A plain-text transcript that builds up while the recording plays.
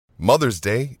Mother's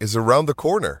Day is around the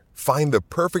corner. Find the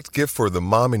perfect gift for the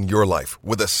mom in your life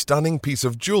with a stunning piece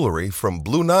of jewelry from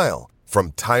Blue Nile.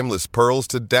 From timeless pearls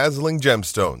to dazzling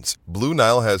gemstones, Blue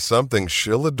Nile has something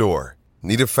she'll adore.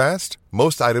 Need it fast?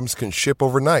 Most items can ship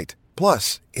overnight.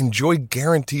 Plus, enjoy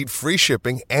guaranteed free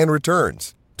shipping and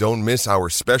returns. Don't miss our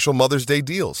special Mother's Day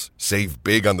deals. Save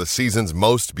big on the season's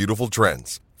most beautiful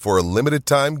trends. For a limited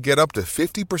time, get up to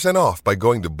 50% off by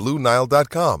going to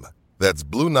BlueNile.com. That's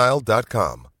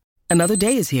BlueNile.com. Another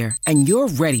day is here, and you're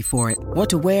ready for it. What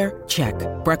to wear? Check.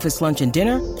 Breakfast, lunch, and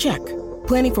dinner? Check.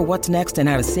 Planning for what's next and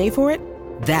how to save for it?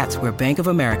 That's where Bank of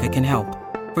America can help.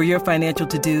 For your financial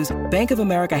to-dos, Bank of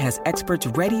America has experts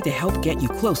ready to help get you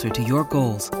closer to your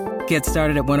goals. Get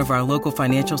started at one of our local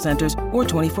financial centers or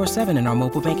 24/7 in our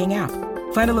mobile banking app.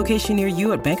 Find a location near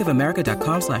you at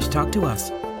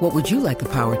bankofamerica.com/talktous. What would you like the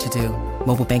power to do?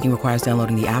 Mobile banking requires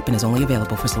downloading the app and is only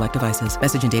available for select devices.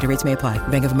 Message and data rates may apply.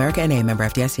 Bank of America NA, member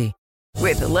FDIC.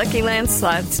 With the Lucky Land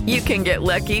Slots, you can get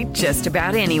lucky just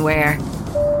about anywhere.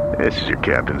 This is your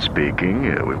captain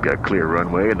speaking. We've got clear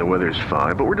runway and the weather's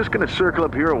fine, but we're just going to circle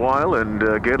up here a while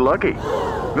and get lucky.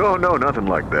 No, nothing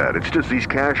like that. It's just these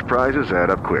cash prizes add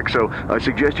up quick. So I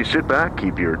suggest you sit back,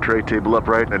 keep your tray table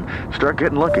upright, and start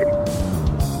getting lucky.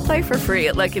 Play for free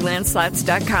at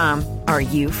LuckyLandSlots.com. Are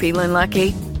you feeling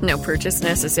lucky? No purchase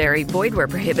necessary. Void where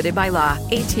prohibited by law.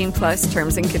 18 plus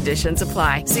terms and conditions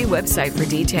apply. See website for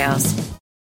details.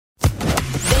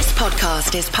 This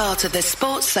podcast is part of the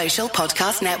Sports Social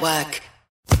Podcast Network.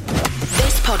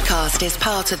 This podcast is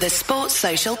part of the Sports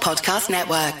Social Podcast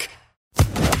Network.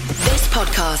 This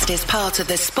podcast is part of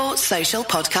the Sports Social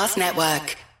Podcast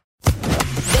Network.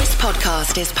 This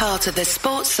podcast is part of the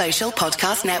Sports Social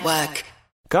Podcast Network.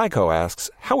 Geico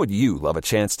asks, how would you love a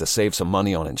chance to save some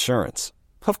money on insurance?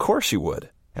 Of course you would.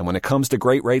 And when it comes to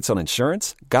great rates on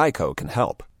insurance, Geico can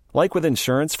help. Like with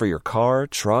insurance for your car,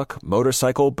 truck,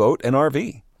 motorcycle, boat, and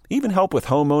RV. Even help with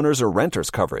homeowners or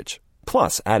renters coverage.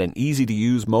 Plus, add an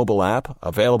easy-to-use mobile app,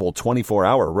 available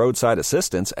 24-hour roadside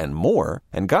assistance, and more,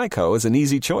 and Geico is an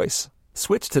easy choice.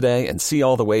 Switch today and see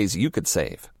all the ways you could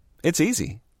save. It's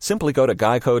easy. Simply go to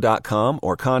geico.com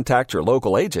or contact your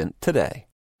local agent today.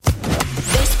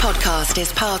 This podcast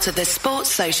is part of the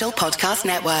Sports Social Podcast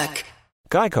Network.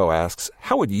 Geico asks,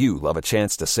 how would you love a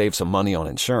chance to save some money on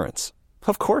insurance?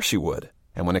 Of course you would.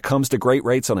 And when it comes to great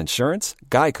rates on insurance,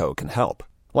 Geico can help.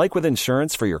 Like with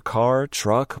insurance for your car,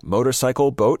 truck,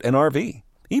 motorcycle, boat, and RV.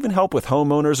 Even help with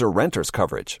homeowners or renters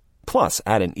coverage. Plus,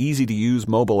 add an easy-to-use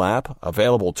mobile app,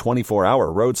 available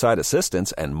 24-hour roadside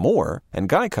assistance, and more, and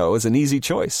Geico is an easy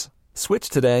choice. Switch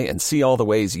today and see all the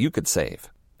ways you could save.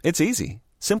 It's easy.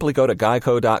 Simply go to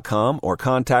geico.com or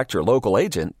contact your local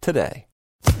agent today.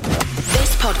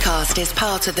 This podcast is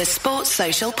part of the Sports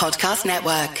Social Podcast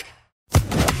Network.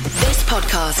 This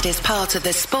podcast is part of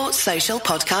the Sports Social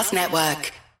Podcast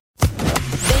Network.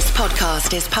 This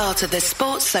podcast is part of the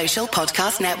Sports Social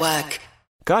Podcast Network.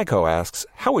 Geico asks,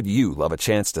 how would you love a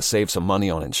chance to save some money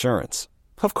on insurance?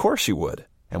 Of course you would.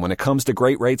 And when it comes to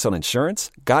great rates on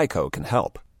insurance, Geico can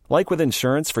help. Like with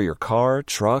insurance for your car,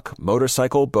 truck,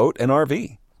 motorcycle, boat, and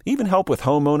RV. Even help with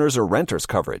homeowners or renters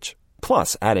coverage.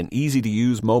 Plus, add an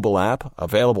easy-to-use mobile app,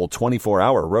 available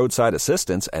 24-hour roadside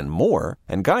assistance, and more,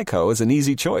 and Geico is an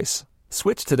easy choice.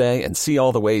 Switch today and see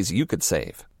all the ways you could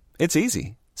save. It's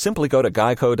easy. Simply go to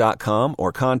geico.com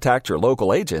or contact your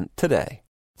local agent today.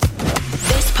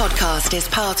 This podcast is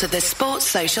part of the Sports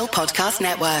Social Podcast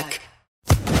Network.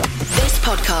 This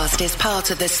podcast is part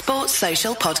of the Sports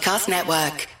Social Podcast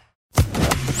Network.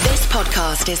 This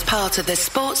podcast is part of the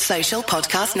Sports Social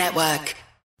Podcast Network.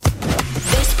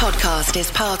 This podcast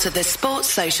is part of the Sports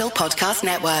Social Podcast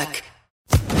Network.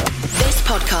 This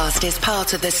podcast is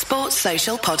part of the Sports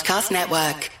Social Podcast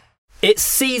Network. It's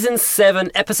Season 7,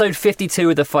 Episode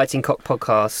 52 of the Fighting Cock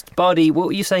Podcast. Bardi, what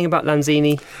were you saying about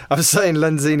Lanzini? I was saying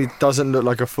Lanzini doesn't look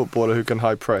like a footballer who can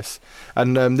high press.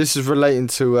 And this is relating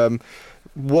to,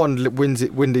 one,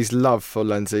 Windy's love for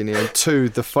Lanzini, and two,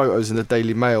 the photos in the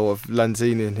Daily Mail of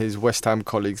Lanzini and his West Ham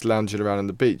colleagues lounging around on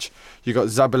the beach. You got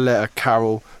Zabaleta,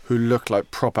 Carroll, who look like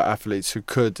proper athletes who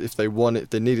could, if they wanted, if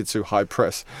they needed to, high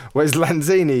press. Whereas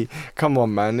Lanzini, come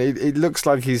on, man, it looks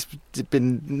like he's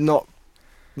been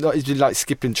he's been like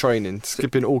skipping training,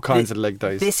 skipping all kinds of leg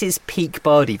days. This is peak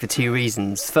Bardi for two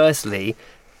reasons. Firstly,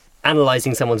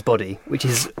 analysing someone's body, which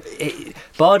is...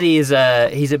 Bardi is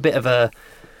he's a bit of a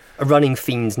running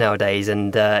fiend nowadays,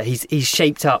 and he's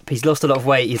shaped up. He's lost a lot of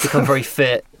weight. He's become very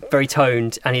fit. very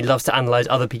toned, and he loves to analyse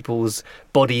other people's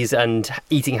bodies and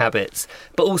eating habits.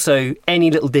 But also,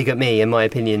 any little dig at me and my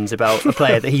opinions about a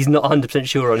player that he's not 100%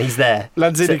 sure on, he's there.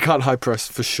 Lanzini can't high press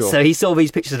for sure. So he saw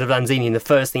these pictures of Lanzini, and the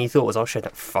first thing he thought was, I'll show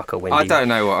that fucker Wendy. I don't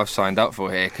know what I've signed up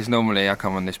for here, because normally I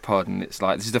come on this pod and it's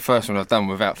like, this is the first one I've done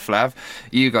without Flav.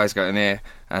 You guys got in here.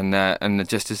 And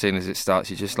just as soon as it starts,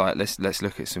 you're just like, let's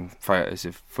look at some photos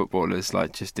of footballers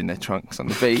like just in their trunks on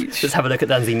the beach. Let's have a look at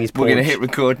Lanzini's porch. We're going to hit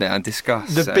record now and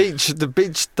discuss. The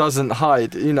beach doesn't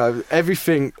hide. You know,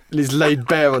 everything is laid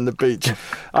bare on the beach.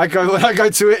 When I go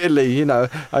to Italy, you know,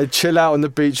 I chill out on the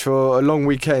beach for a long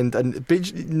weekend, and the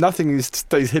beach, nothing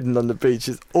stays hidden on the beach.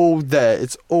 It's all there.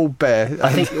 It's all bare.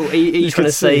 I think are you trying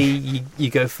to say you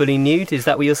go fully nude? Is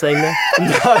that what you're saying there? No,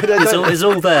 it's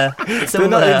all there. They're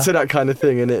not into that kind of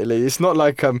thing in Italy. It's not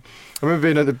like I remember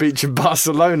being on the beach in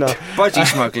Barcelona. Budgie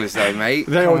smugglers though, mate.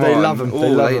 They love them.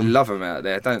 They love them out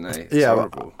there, don't they? It's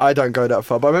horrible. I don't go that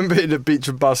far, but I remember being on the beach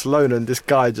in Barcelona and this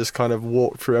guy just kind of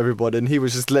walked through everybody and he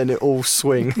was just letting it all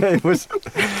swing. It was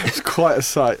quite a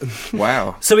sight.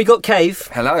 Wow. So we got Cave.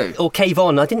 Hello. Or Cave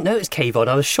On. I didn't know it was Cave On.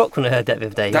 I was shocked when I heard that the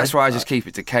other day. That's why I just keep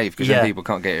it to Cave, because then people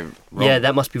can't get it wrong. Yeah,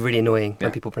 that must be really annoying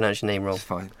when people pronounce your name wrong. It's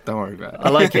fine. Don't worry about it. I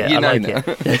like it. I like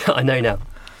it. I know now.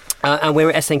 And we're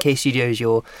at SNK Studios,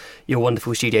 your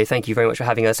wonderful studio. Thank you very much for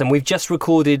having us. And we've just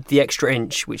recorded The Extra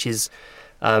Inch, which is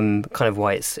kind of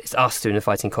why it's us doing the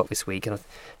Fighting Cock this week. And I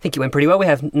think it went pretty well. We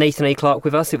have Nathan A. Clark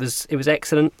with us. It was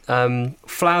excellent.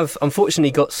 Flav, unfortunately,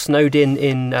 got snowed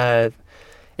in the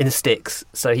sticks,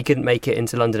 so he couldn't make it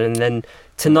into London. And then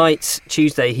tonight,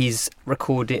 Tuesday, he's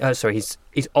recording.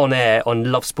 He's on air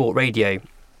on Love Sport Radio,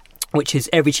 which is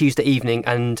every Tuesday evening,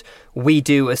 and we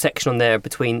do a section on there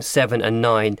between 7 and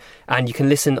 9, and you can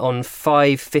listen on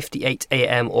 5:58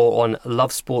 a.m. or on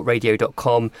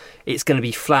lovesportradio.com. It's going to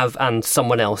be Flav and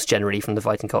someone else generally from the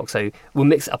Fighting Cock, so we'll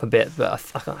mix it up a bit. But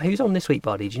who's on this week,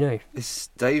 Bardi? Do you know? It's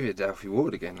David Alfie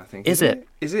Ward again, I think. Is it?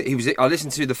 Is it? He was. I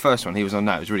listened to the first one. He was on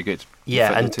that. It was really good.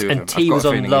 Yeah, and T was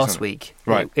on last week.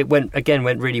 Right. It went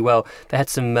really well. They had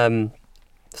some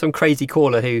crazy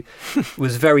caller who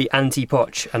was very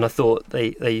anti-Poch, and I thought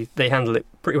they handled it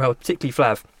pretty well, particularly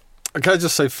Flav. Can I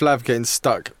just say, Flav getting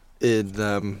stuck in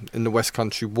the West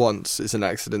Country once is an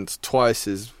accident. Twice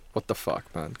is, what the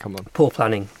fuck, man? Come on. Poor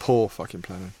planning. Poor fucking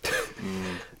planning.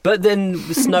 But then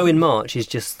snow in March is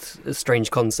just a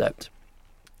strange concept.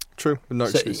 True, with no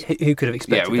excuse. Who could have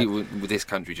expected that? This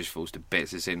country just falls to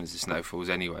bits as soon as the snow falls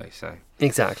anyway, so...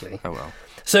 Exactly. Oh well.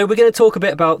 So we're going to talk a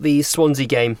bit about the Swansea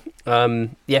game,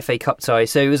 the FA Cup tie.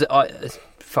 So it was, as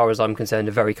far as I'm concerned,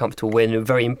 a very comfortable win, a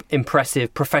very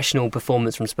impressive professional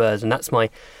performance from Spurs, and that's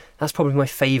probably my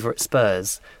favourite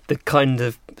Spurs. The kind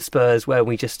of Spurs where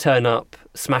we just turn up,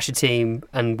 smash a team,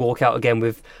 and walk out again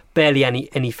with barely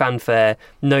any fanfare,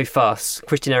 no fuss.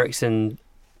 Christian Eriksen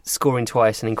scoring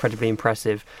twice and incredibly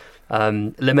impressive.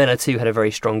 Lamela too had a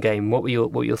very strong game. What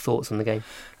were your thoughts on the game?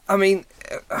 I mean,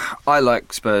 I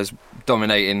like Spurs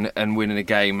dominating and winning a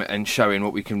game and showing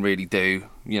what we can really do,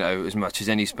 as much as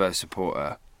any Spurs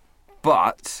supporter.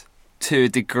 But to a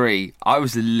degree, I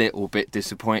was a little bit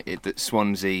disappointed that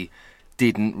Swansea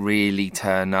didn't really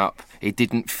turn up. It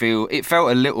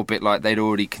felt a little bit like they'd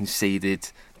already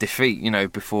conceded defeat,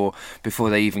 before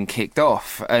they even kicked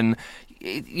off. And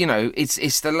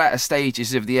it's the latter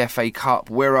stages of the FA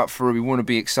Cup. We're up for it. We want to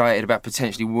be excited about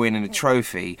potentially winning a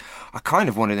trophy. I kind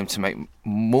of wanted them to make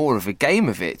more of a game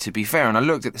of it, to be fair. And I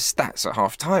looked at the stats at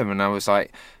half time and I was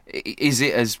like, is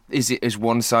it as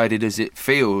one-sided as it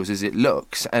feels, as it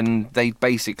looks? And they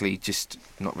basically just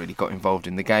not really got involved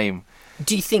in the game.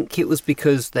 Do you think it was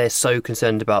because they're so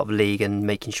concerned about the league and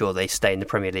making sure they stay in the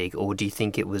Premier League, or do you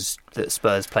think it was that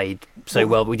Spurs played so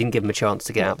well but we didn't give them a chance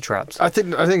to get out the traps? I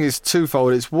think it's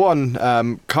twofold. It's one,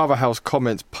 Carvajal's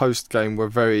comments post-game were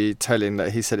very telling,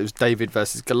 that he said it was David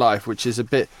versus Goliath, which is a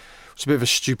bit of a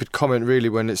stupid comment really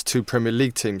when it's two Premier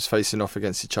League teams facing off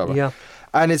against each other. Yeah.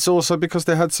 And it's also because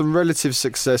they had some relative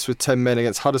success with 10 men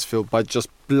against Huddersfield by just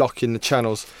blocking the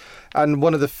channels. And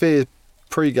one of the fears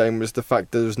pre-game was the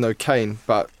fact that there was no Kane,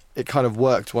 but it kind of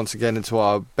worked once again into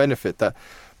our benefit, that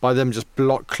by them just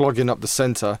clogging up the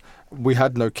centre, we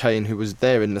had no Kane who was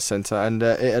there in the centre, and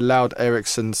it allowed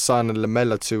Eriksen, Son and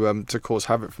Lamela to cause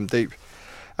havoc from deep.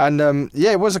 And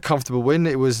it was a comfortable win.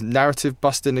 It was narrative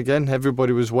busting again.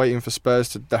 Everybody was waiting for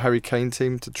Spurs, the Harry Kane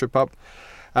team, to trip up.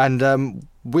 And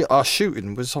our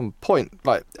shooting was on point.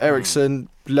 Like Eriksen,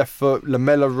 left foot,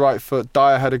 Lamela, right foot,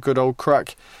 Dyer had a good old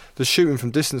crack. The shooting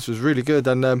from distance was really good.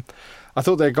 And I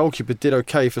thought their goalkeeper did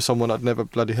okay for someone I'd never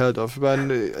bloody heard of,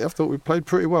 and I thought we played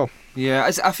pretty well.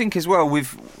 Yeah, I think as well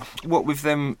with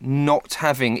them not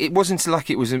having, it wasn't like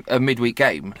it was a midweek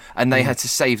game and they had to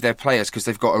save their players because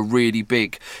they've got a really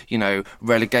big,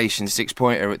 relegation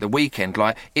 6-pointer at the weekend.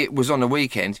 Like, it was on a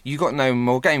weekend, you got no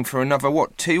more game for another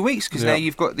 2 weeks, because now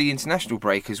you've got the international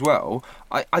break as well.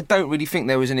 I don't really think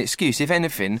there was an excuse. If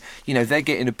anything, they're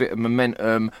getting a bit of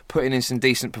momentum, putting in some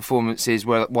decent performances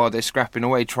while they're scrapping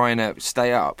away, trying to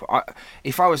stay up.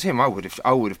 If I was him, I would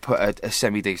have put a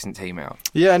semi-decent team out.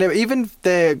 Yeah, and even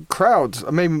their crowd.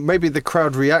 I mean, maybe the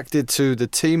crowd reacted to the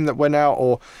team that went out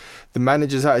or the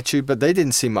manager's attitude, but they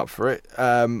didn't seem up for it.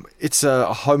 It's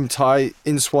a home tie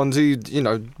in Swansea.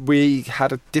 We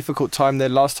had a difficult time there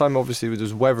last time. Obviously, there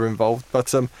was weather involved,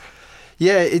 but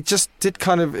it just did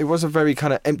it was a very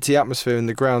kind of empty atmosphere in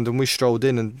the ground, and we strolled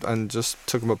in and just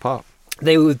took them apart.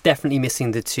 They were definitely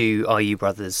missing the two RU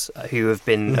brothers, who have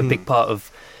been a big part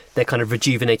of their kind of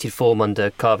rejuvenated form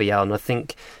under Carvial, and I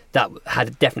think that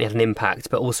definitely had an impact.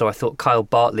 But also I thought Kyle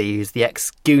Bartley, who's the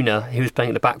ex-Gooner who was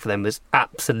playing at the back for them, was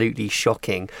absolutely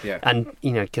shocking. Yeah. And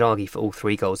you could argue for all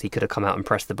 3 goals he could have come out and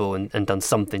pressed the ball and done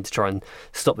something to try and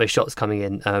stop those shots coming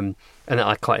in, and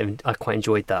I quite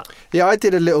enjoyed that. Yeah, I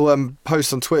did a little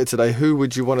post on Twitter today, who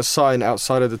would you want to sign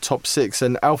outside of the top 6,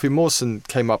 and Alfie Mawson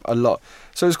came up a lot,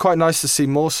 so it was quite nice to see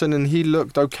Mawson, and he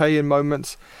looked okay in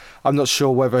moments. I'm not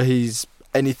sure whether he's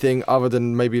anything other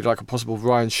than maybe like a possible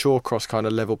Ryan Shawcross kind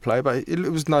of level player, but it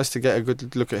was nice to get a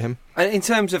good look at him. And in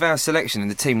terms of our selection and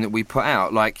the team that we put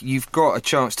out, you've got a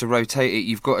chance to rotate it,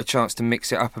 you've got a chance to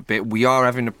mix it up a bit. We are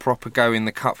having a proper go in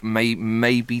the cup,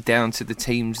 maybe down to the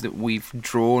teams that we've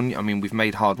drawn. I mean, we've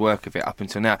made hard work of it up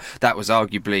until now. That was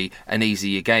arguably an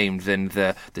easier game than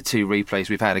the 2 replays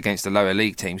we've had against the lower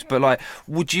league teams. But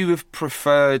would you have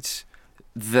preferred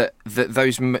that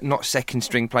those not second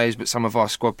string players but some of our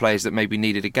squad players that maybe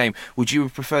needed a game, would you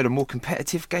have preferred a more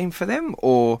competitive game for them,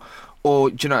 or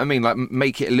do you know what I mean,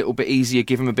 make it a little bit easier,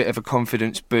 give them a bit of a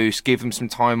confidence boost, give them some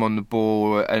time on the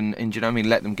ball, and do you know what I mean,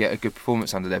 let them get a good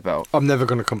performance under their belt? I'm never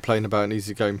going to complain about an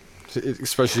easy game,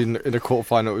 especially in a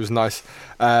quarter-final. It was nice.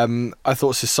 I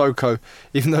thought Sissoko,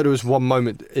 even though there was one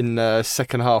moment in the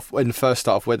first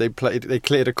half where they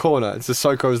cleared a corner and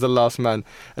Sissoko was the last man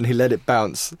and he let it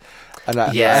bounce, and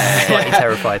slightly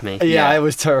terrified me. Yeah, I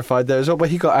was terrified there as well, but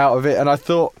he got out of it, and I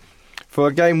thought for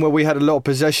a game where we had a lot of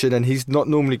possession and he's not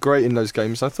normally great in those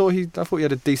games, I thought he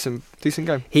had a decent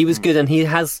game. He was good, and he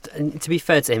has, to be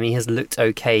fair to him, he has looked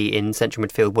okay in central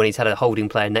midfield when he's had a holding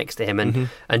player next to him,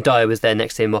 and Dyer was there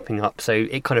next to him mopping up, so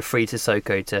it kind of freed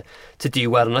Sissoko to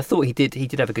do well, and I thought he did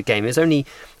have a good game. It was only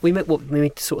we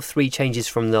made sort of 3 changes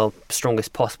from the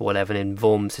strongest possible 11 in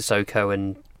Vorm, Sissoko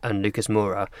and Lucas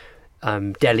Moura.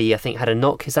 Delhi, I think, had a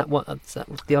knock. Is that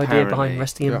the idea behind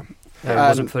resting him? Yeah.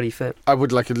 Wasn't fully fit. I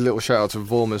would like a little shout out to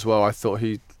Vorm as well. I thought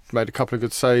he made a couple of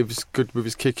good saves, good with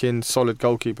his kick in, solid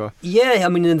goalkeeper. Yeah, I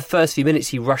mean, in the first few minutes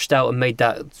he rushed out and made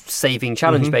that saving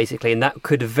challenge basically, and that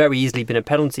could have very easily been a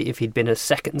penalty if he'd been a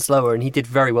second slower, and he did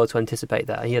very well to anticipate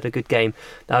that. He had a good game.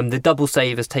 The double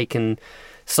save has taken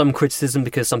some criticism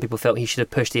because some people felt he should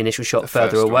have pushed the initial shot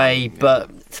further away, but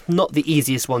not the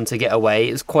easiest one to get away.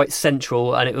 It was quite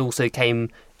central, and it also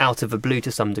came out of the blue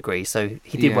to some degree, so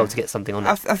he did well to get something on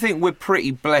it. I think we're pretty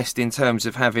blessed in terms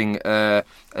of having a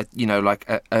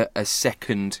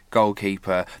second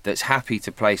goalkeeper that's happy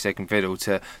to play second fiddle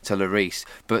to Lloris,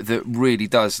 but that really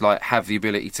does have the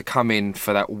ability to come in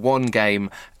for that one game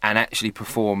and actually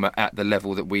perform at the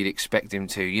level that we'd expect him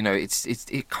to.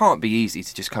 It can't be easy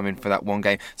to just come in for that one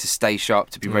game, to stay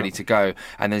sharp, to be ready to go,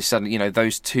 and then suddenly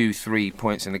those 2-3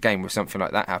 points in the game where something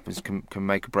like that happens can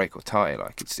make a break or tie.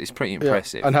 It's pretty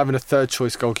impressive. And having a third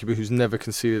choice goalkeeper who's never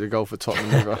conceded a goal for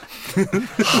Tottenham ever.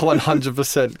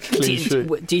 100% clean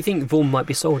sheet. Do you think Vaughan might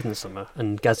be sold in the summer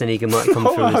and Gazaniga might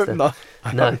come through instead?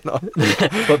 No.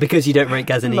 Well, because you don't rate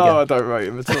Gazaniga? No, I don't rate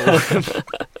him at all.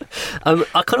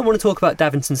 I kind of want to talk about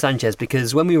Davinson Sanchez,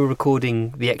 because when we were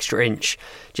recording the Extra Inch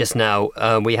just now,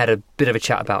 we had a bit of a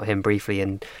chat about him briefly,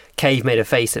 and Cave made a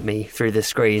face at me through the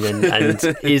screen, and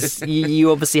you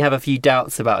obviously have a few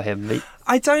doubts about him.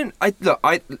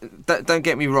 Don't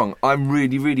get me wrong, I'm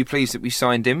really, really pleased that we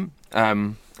signed him.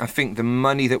 I think the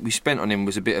money that we spent on him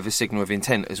was a bit of a signal of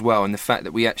intent as well, and the fact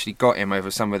that we actually got him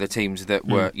over some of the teams that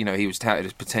were, he was touted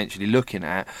as potentially looking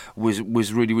at was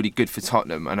really, really good for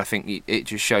Tottenham, and I think it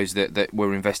just shows that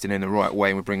we're investing in the right way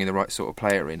and we're bringing the right sort of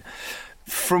player in.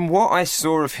 From what I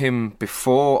saw of him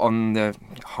before on the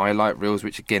highlight reels,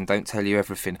 which again don't tell you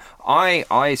everything,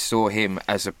 I saw him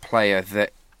as a player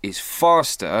that is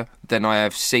faster than I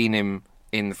have seen him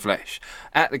in the flesh.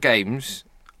 At the games,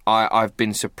 I've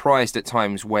been surprised at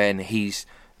times when he's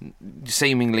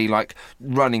seemingly like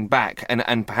running back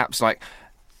and perhaps like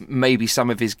maybe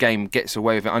some of his game gets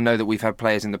away with it. I know that we've had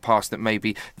players in the past that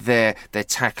maybe their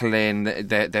tackling,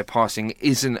 their passing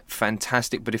isn't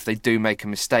fantastic, but if they do make a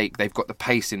mistake, they've got the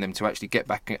pace in them to actually get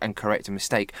back and correct a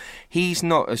mistake. He's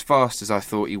not as fast as I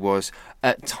thought he was.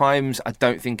 At times, I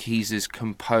don't think he's as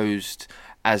composed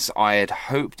as I had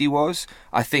hoped he was.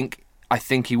 I think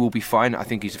he will be fine. I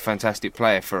think he's a fantastic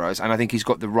player for us, and I think he's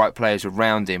got the right players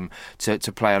around him to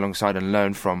play alongside and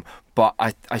learn from. But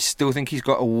I still think he's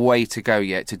got a way to go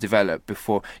yet to develop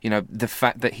before, the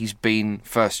fact that he's been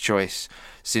first choice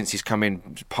since he's come in,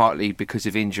 partly because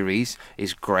of injuries,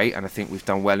 is great, and I think we've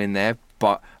done well in there,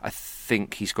 but I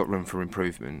think he's got room for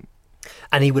improvement.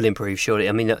 And he will improve, surely.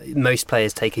 I mean, most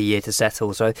players take a year to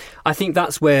settle, so I think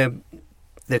that's where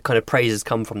the kind of praises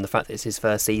come from, the fact that it's his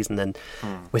first season, and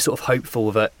we're sort of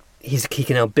hopeful that he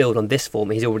can now build on this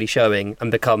form he's already showing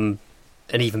and become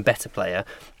an even better player.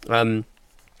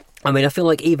 I mean, I feel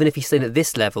like even if he's staying at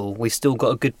this level, we've still got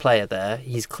a good player there.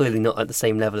 He's clearly not at the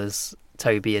same level as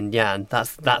Toby and Jan.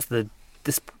 That's the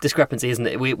discrepancy, isn't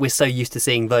it? We're so used to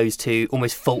seeing those two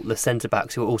almost faultless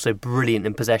centre-backs who are also brilliant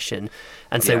in possession.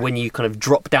 And so when you kind of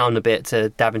drop down a bit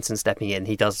to Davinson stepping in,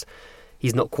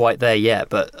 he's not quite there yet,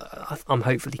 but I'm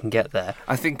hopeful he can get there.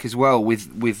 I think as well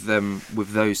with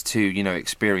those two,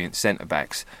 experienced centre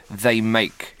backs, they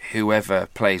make whoever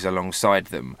plays alongside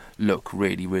them look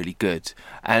really, really good.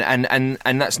 And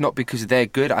that's not because they're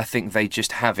good. I think they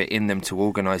just have it in them to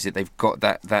organise it. They've got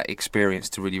that experience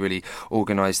to really, really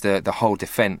organise the whole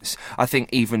defence. I think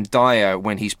even Dyer,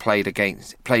 when he's played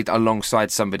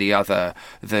alongside somebody other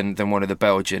than one of the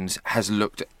Belgians,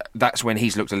 that's when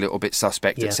he's looked a little bit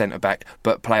suspect at centre back,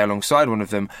 but play alongside one of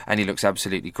them and he looks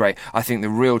absolutely great. I think the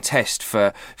real test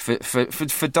for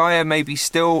Dyer maybe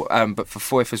still, but for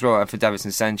Foyth as well and for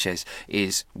Davinson Sanchez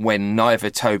is when neither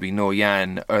Toby nor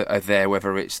Jan are there,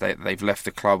 whether it's they've left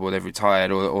the club or they've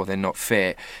retired or they're not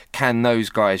fit. Can those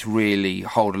guys really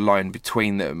hold a line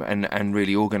between them and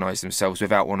really organise themselves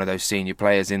without one of those senior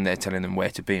players in there telling them where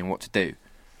to be and what to do?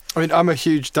 I mean, I'm a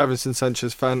huge Davinson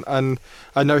Sanchez fan, and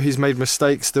I know he's made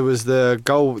mistakes. There was the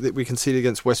goal that we conceded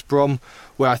against West Brom,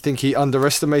 where I think he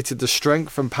underestimated the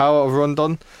strength and power of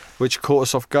Rondon, which caught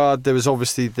us off guard. There was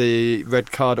obviously the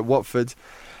red card at Watford,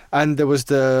 and there was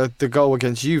the goal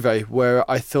against Juve, where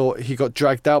I thought he got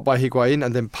dragged out by Higuain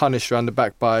and then punished around the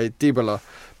back by Dybala.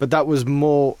 But that was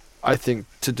more, I think,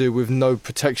 to do with no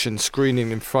protection,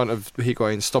 screening in front of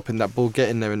Higuain, stopping that ball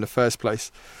getting there in the first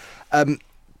place.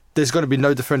 There's going to be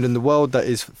no defender in the world that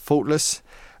is faultless.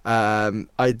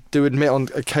 I do admit on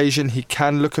occasion he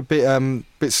can look a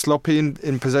bit sloppy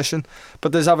in possession,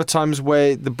 but there's other times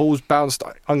where the ball's bounced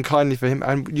unkindly for him,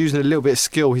 and using a little bit of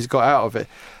skill he's got out of it.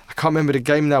 I can't remember the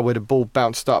game now where the ball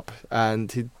bounced up and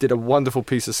he did a wonderful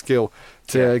piece of skill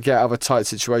to get out of a tight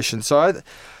situation. So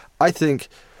I think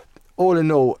all in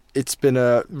all, it's been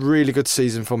a really good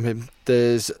season from him.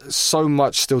 There's so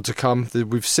much still to come.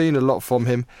 We've seen a lot from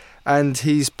him, and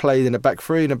he's played in a back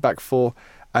three and a back four.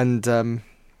 And,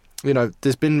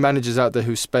 there's been managers out there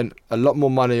who spent a lot more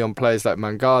money on players like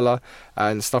Mangala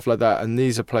and stuff like that. And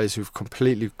these are players who've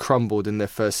completely crumbled in their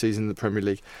first season in the Premier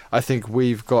League. I think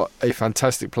we've got a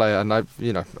fantastic player, and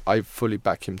I fully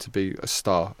back him to be a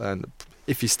star. And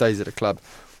if he stays at the club,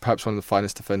 perhaps one of the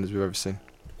finest defenders we've ever seen.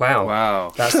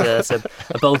 Wow. That's a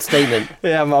bold statement.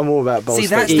 Yeah, I'm all about bold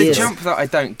statements. See, that's the jump that I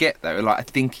don't get, though. Like, I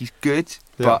think he's good,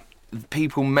 but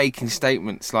people making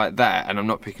statements like that, and I'm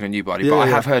not picking on you, buddy, but I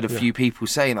have heard a few people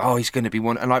saying, he's going to be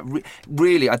one. And, like,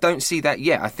 really, I don't see that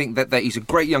yet. I think that he's a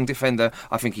great young defender.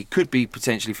 I think he could be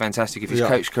potentially fantastic if he's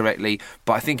coached correctly.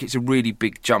 But I think it's a really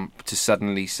big jump to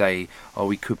suddenly say,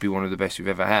 he could be one of the best we've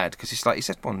ever had. Because it's like, he's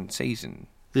had one season.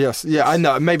 Yes, I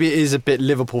know. Maybe it is a bit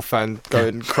Liverpool fan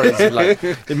going crazy.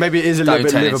 Maybe it is a little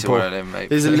bit Liverpool. It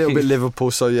is a little bit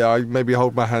Liverpool. So I maybe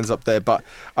hold my hands up there. But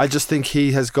I just think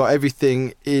he has got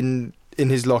everything in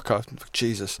his locker.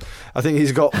 Jesus, I think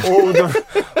he's got all the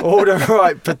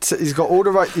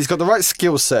right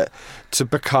skill set to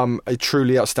become a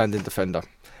truly outstanding defender,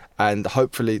 and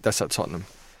hopefully that's at Tottenham.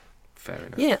 Fair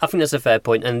enough. Yeah, I think that's a fair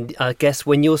point. And I guess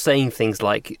when you're saying things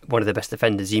like one of the best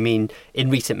defenders, you mean in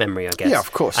recent memory, I guess. Yeah,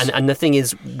 of course. And the thing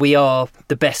is, we are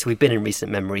the best we've been in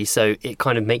recent memory, so it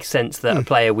kind of makes sense that a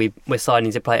player we're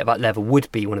signing to play at that level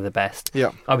would be one of the best.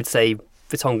 Yeah. I would say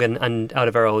Vertonghen and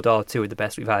Alderweireld are two of the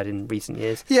best we've had in recent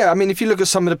years. Yeah, I mean, if you look at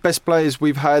some of the best players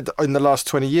we've had in the last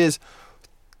 20 years,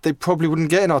 they probably wouldn't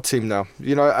get in our team now,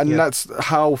 that's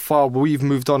how far we've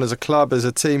moved on as a club, as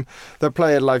a team. They're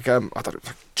playing like,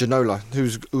 Ginola,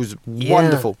 who's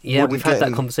wonderful. Yeah, we've had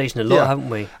that conversation a lot, haven't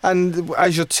we? And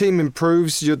as your team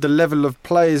improves, the level of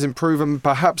players improve, and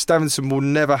perhaps Davinson will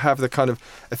never have the kind of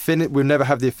affinity. We'll never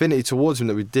have the affinity towards him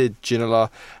that we did. Ginola,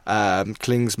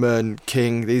 Klinsmann,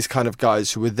 King, these kind of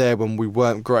guys who were there when we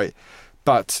weren't great.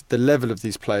 But the level of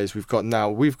these players we've got now,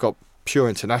 we've got pure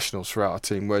internationals throughout our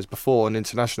team, whereas before on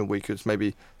international week it was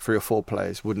maybe 3 or 4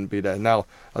 players wouldn't be there. Now,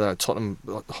 I don't know, Tottenham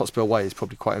Hotspur Way is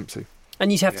probably quite empty.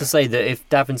 And you'd have to say that if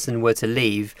Davinson were to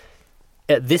leave,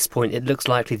 at this point it looks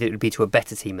likely that it would be to a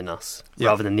better team than us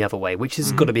rather than the other way, which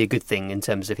has got to be a good thing in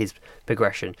terms of his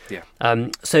progression.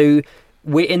 So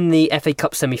we're in the FA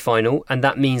Cup semi-final, and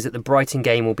that means that the Brighton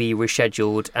game will be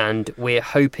rescheduled, and we're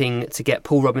hoping to get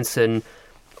Paul Robinson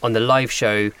on the live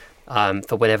show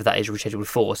for whenever that is rescheduled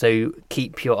for. So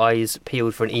keep your eyes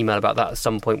peeled for an email about that at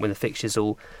some point when the fixtures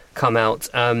all come out.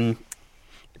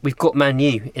 We've got Man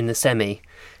U in the semi,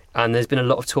 and there's been a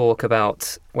lot of talk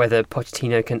about whether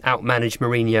Pochettino can outmanage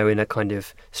Mourinho in a kind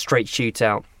of straight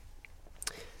shootout.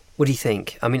 What do you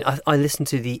think? I mean, I listened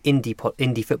to the Indie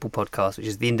Football podcast, which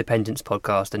is the Independence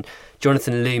podcast, and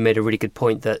Jonathan Liu made a really good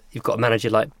point that you've got a manager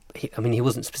like... he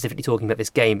wasn't specifically talking about this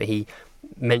game, but he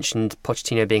mentioned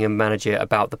Pochettino being a manager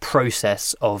about the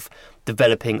process of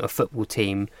developing a football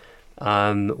team,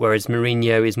 whereas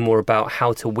Mourinho is more about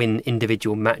how to win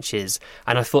individual matches.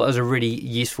 And I thought that was a really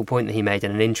useful point that he made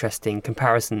and an interesting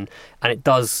comparison, and it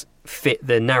does fit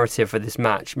the narrative for this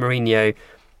match. Mourinho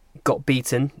got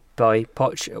beaten by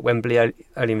Poch at Wembley early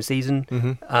in the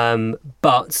season,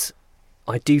 but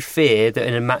I do fear that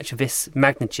in a match of this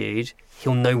magnitude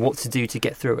he'll know what to do to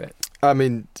get through it. I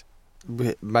mean,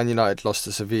 Man United lost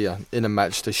to Sevilla in a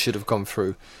match they should have gone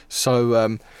through.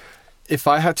 So if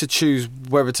I had to choose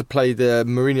whether to play the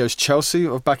Mourinho's Chelsea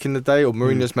of back in the day or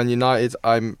Mourinho's Man United,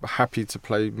 I'm happy to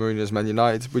play Mourinho's Man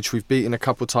United, which we've beaten a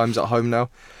couple of times at home now.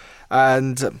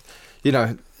 And,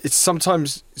 it's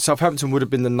sometimes Southampton would have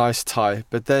been the nice tie,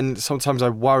 but then sometimes I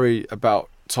worry about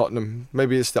Tottenham.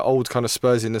 Maybe it's the old kind of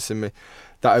Spursiness in me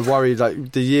that I worry,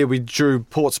 like the year we drew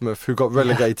Portsmouth, who got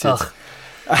relegated.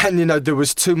 And, there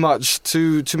was too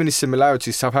many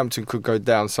similarities. Southampton could go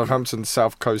down, Southampton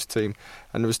South Coast team,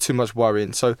 and there was too much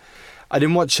worrying. So I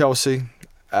didn't want Chelsea.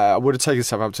 I would have taken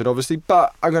Southampton, obviously,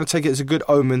 but I'm going to take it as a good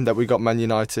omen that we got Man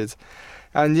United.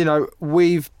 And,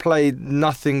 we've played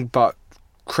nothing but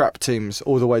crap teams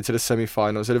all the way to the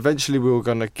semi-finals, and eventually we were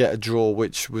going to get a draw,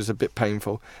 which was a bit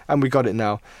painful, and we got it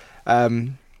now.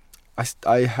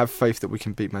 I have faith that we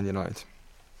can beat Man United.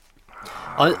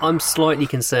 I'm slightly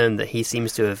concerned that he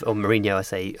seems to have, or Mourinho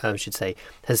I should say,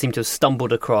 has seemed to have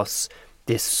stumbled across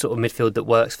this sort of midfield that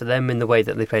works for them in the way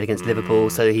that they played against Liverpool.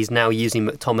 So he's now using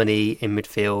McTominay in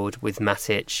midfield with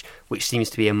Matic, which seems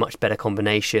to be a much better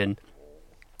combination.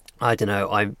 I don't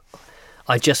know,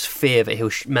 I just fear that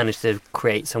he'll manage to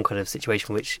create some kind of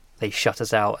situation in which they shut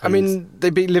us out. I mean, they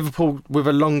beat Liverpool with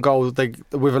a long goal,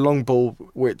 with a long ball,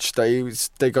 which they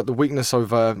got the weakness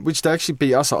over, which they actually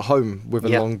beat us at home with a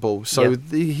long ball. So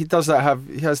he does that.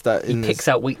 He has that. He picks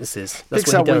out weaknesses.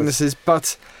 Picks out weaknesses,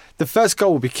 but the first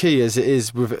goal will be key, as it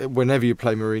is with whenever you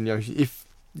play Mourinho.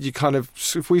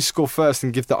 If we score first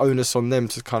and give the onus on them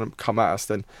to kind of come at us,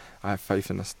 then I have faith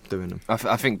in us doing them.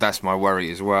 I think that's my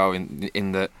worry as well.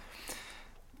 In that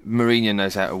Mourinho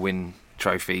knows how to win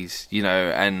trophies,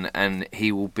 and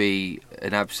he will be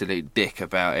an absolute dick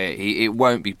about it. It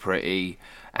won't be pretty,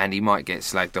 and he might get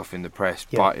slagged off in the press,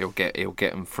 but he'll get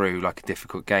them through like a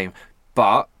difficult game.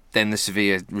 But then the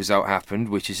Sevilla result happened,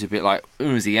 which is a bit like,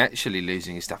 is he actually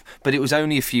losing his stuff? But it was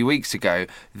only a few weeks ago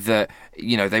that,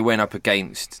 they went up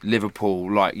against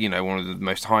Liverpool, like, one of the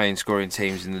most high-end scoring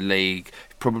teams in the league,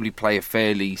 probably play a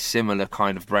fairly similar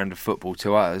kind of brand of football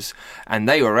to us, and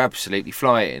they were absolutely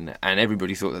flying, and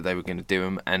everybody thought that they were going to do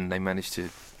them, and they managed to,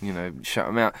 shut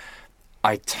them out.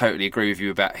 I totally agree with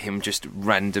you about him just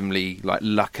randomly,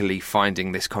 luckily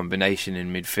finding this combination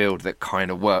in midfield that kind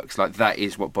of works. Like, that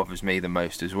is what bothers me the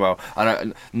most as well. I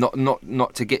don't,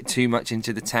 not to get too much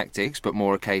into the tactics, but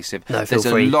more a case of No, not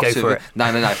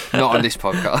on this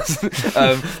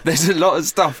podcast. There's a lot of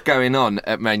stuff going on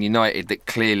at Man United that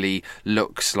clearly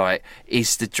looks like,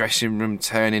 is the dressing room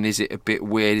turning? Is it a bit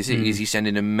weird? Is he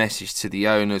sending a message to the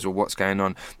owners, or what's going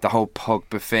on? The whole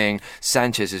Pogba thing.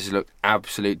 Sanchez has looked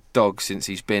absolute dogs since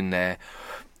he's been there,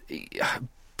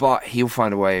 but he'll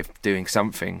find a way of doing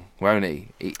something, won't he?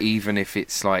 Even if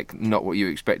it's not what you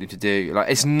expect him to do.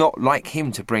 It's not like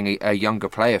him to bring a younger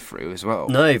player through as well.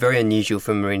 No, very unusual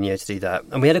for Mourinho to do that.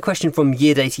 And we had a question from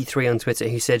Yid83 on Twitter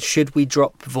who said, should we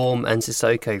drop Vorm and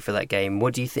Sissoko for that game?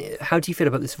 What do you think? How do you feel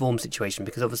about this Vorm situation?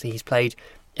 Because obviously he's played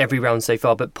every round so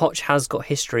far, but Poch has got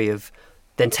history of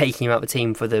then taking him out of the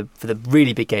team for the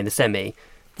really big game, the semi,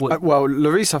 Well,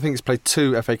 Lloris, I think, has played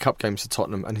 2 FA Cup games for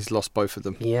Tottenham and he's lost both of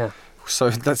them. Yeah. So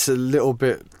that's a little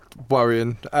bit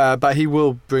worrying. But he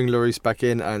will bring Lloris back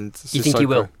in, and Sissoko, you think he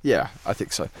will? Yeah, I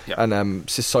think so. Yeah. And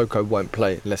Sissoko won't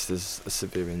play unless there's a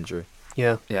severe injury.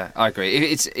 Yeah, I agree.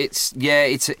 It's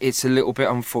a little bit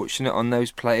unfortunate on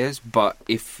those players, but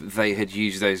if they had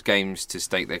used those games to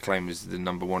stake their claim as the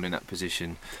number one in that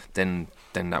position, then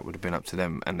that would have been up to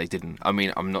them, and they didn't. I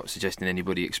mean, I'm not suggesting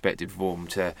anybody expected Vorm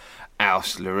to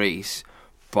oust Lloris,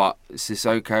 but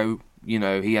Sissoko,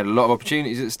 he had a lot of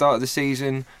opportunities at the start of the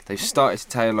season. They've started to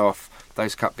tail off.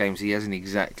 Those cup games, he hasn't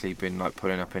exactly been like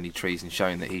pulling up any trees and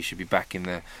showing that he should be back in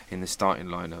the starting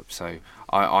lineup. So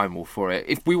I'm all for it.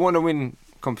 If we want to win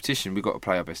competition, we've got to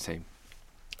play our best team.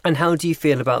 And how do you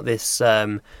feel about this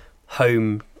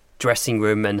home dressing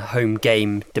room and home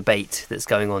game debate that's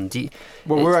going on?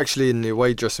 We're actually in the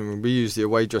away dressing room. We use the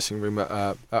away dressing room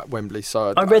at Wembley.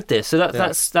 So I read this. So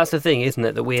that's the thing, isn't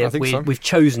it? That we've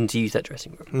chosen to use that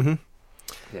dressing room.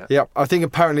 Mm-hmm. Yeah, I think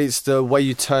apparently it's the way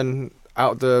you turn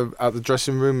out the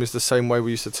dressing room is the same way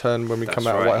we used to turn when we come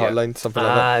out of White Hart Lane, something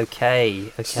like that.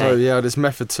 Okay. So yeah, there's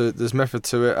method to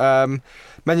it.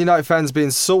 Man United fans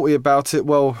being salty about it.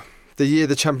 Well, the year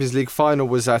the Champions League final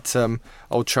was at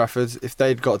Old Trafford, if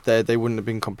they'd got there, they wouldn't have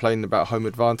been complaining about home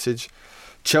advantage.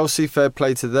 Chelsea, fair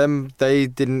play to them, they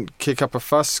didn't kick up a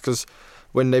fuss because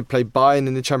when they played Bayern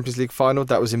in the Champions League final,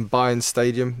 that was in Bayern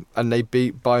Stadium, and they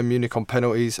beat Bayern Munich on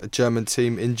penalties, a German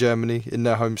team in Germany, in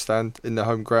their home stand, in their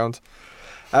home ground.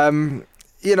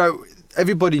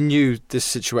 Everybody knew this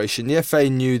situation. The FA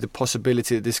knew the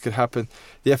possibility that this could happen.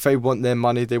 The FA want their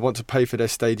money. They want to pay for their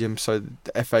stadium, so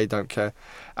the FA don't care.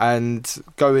 And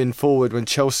going forward, when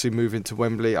Chelsea move into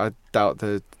Wembley, I doubt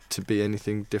there to be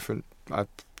anything different. I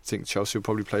think Chelsea will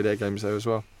probably play their games there as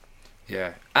well.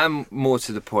 Yeah, and more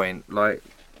to the point,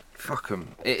 fuck them.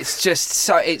 It's just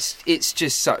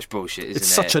such bullshit, isn't it? It's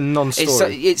such a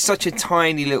non-story. It's such a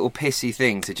tiny little pissy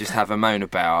thing to just have a moan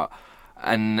about.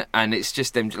 And it's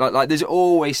just them, like there's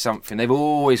always something. They've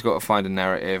always got to find a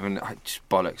narrative, and just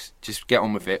bollocks. Just get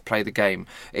on with it, play the game.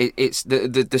 It's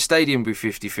the stadium will be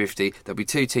 50-50. There'll be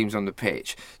 2 teams on the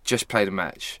pitch. Just play the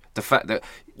match. The fact that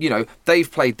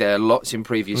they've played there lots in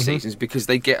previous seasons because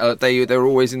they get they're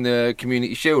always in the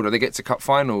Community Shield or they get to cup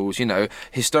finals.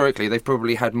 Historically they've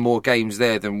probably had more games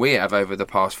there than we have over the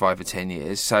past 5 or 10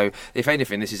 years. So if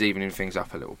anything, this is evening things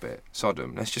up a little bit.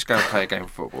 Sodom. Let's just go and play a game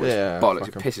of football. Yeah, bollocks.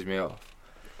 It pisses me off.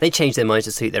 They change their minds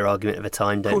to suit their argument of a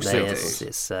time, don't they?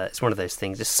 It's one of those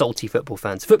things. Just salty football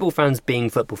fans. Football fans being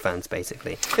football fans,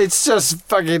 basically. It's just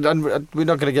fucking... We're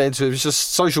not going to get into it. It's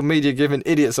just social media giving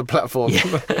idiots a platform.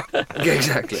 Yeah. Yeah,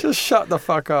 exactly. Just shut the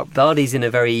fuck up. Vardy's in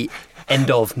a very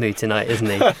end-of mood tonight, isn't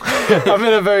he? I'm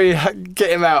in a very...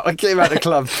 Get him out the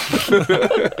club.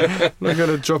 I'm not going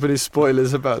to drop any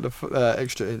spoilers about the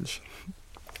extra inch.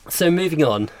 So moving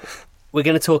on, we're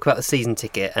going to talk about the season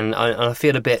ticket, and I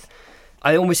feel a bit...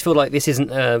 I almost feel like this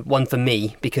isn't one for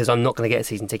me because I'm not going to get a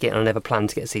season ticket and I never planned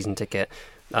to get a season ticket.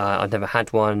 I've never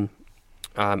had one.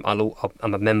 I'm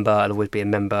a member. I'll always be a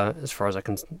member as far as I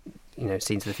can,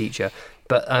 see into the future.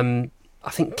 But I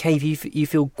think, Cave, you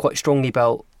feel quite strongly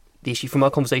about the issue. From our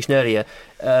conversation earlier,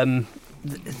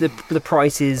 the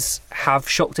prices have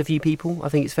shocked a few people, I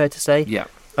think it's fair to say. Yeah.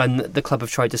 And the club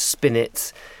have tried to spin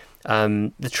it.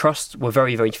 The Trust were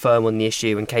very, very firm on the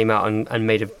issue and came out and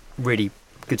made a really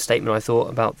good statement, I thought,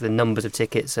 about the numbers of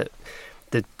tickets at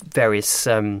the various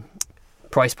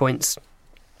price points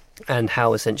and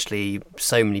how essentially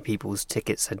so many people's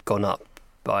tickets had gone up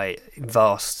by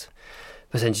vast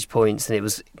percentage points, and it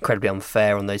was incredibly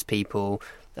unfair on those people.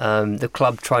 The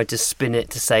club tried to spin it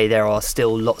to say there are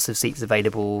still lots of seats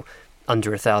available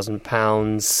under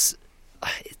 £1,000.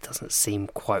 It doesn't seem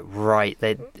quite right.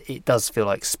 It does feel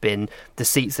like spin. The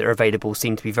seats that are available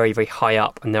seem to be very, very high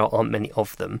up, and there aren't many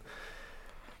of them.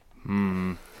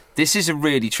 This is a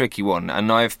really tricky one,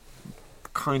 and I've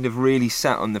kind of really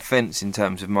sat on the fence in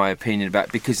terms of my opinion about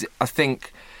it, because I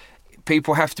think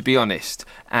people have to be honest,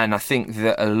 and I think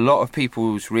that a lot of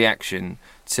people's reaction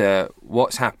to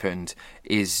what's happened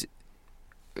is,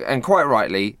 and quite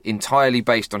rightly, entirely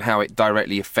based on how it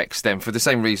directly affects them, for the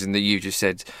same reason that you just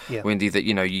said, yeah. Wendy, that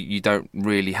you don't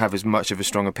really have as much of a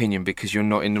strong opinion because you're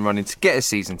not in the running to get a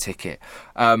season ticket.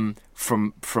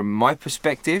 from my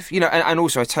perspective, and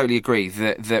also I totally agree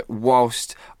that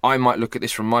whilst I might look at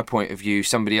this from my point of view,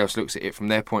 somebody else looks at it from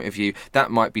their point of view. That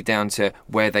might be down to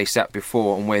where they sat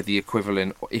before and where the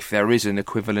equivalent, if there is an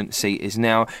equivalent seat, is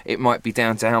now. It might be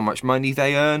down to how much money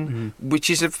they earn, which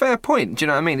is a fair point. Do you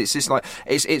know what I mean? It's just like,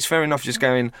 it's fair enough just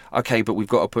going, okay, but we've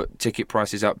got to put ticket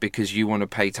prices up because you want to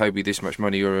pay Toby this much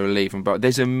money or he'll leave. But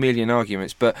there's a million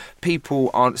arguments. But people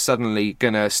aren't suddenly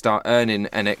going to start earning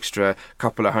an extra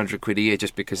couple of £100 a year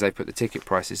just because they put the ticket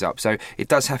prices up. So it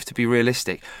does have to be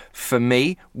realistic. For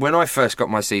me, when I first got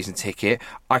my season ticket,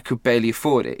 I could barely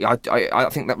afford it. I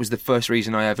think that was the first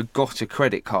reason I ever got a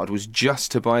credit card, was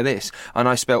just to buy this. And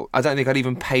I don't think I'd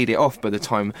even paid it off by the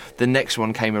time the next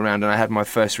one came around and I had my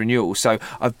first renewal. So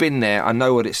I've been there. I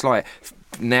know what it's like.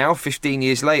 Now, 15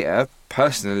 years later,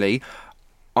 personally,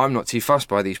 I'm not too fussed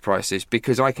by these prices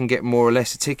because I can get more or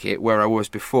less a ticket where I was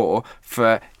before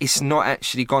for it's not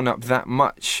actually gone up that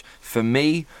much for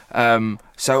me.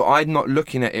 So I'm not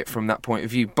looking at it from that point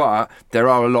of view, but there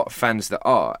are a lot of fans that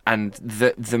are. And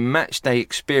the match day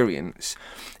experience,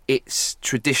 it's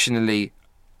traditionally,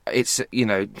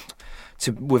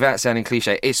 without sounding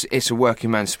cliche, it's a working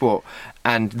man's sport.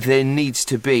 And there needs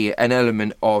to be an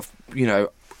element of,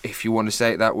 if you want to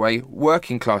say it that way,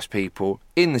 working class people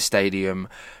in the stadium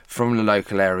from the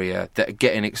local area that are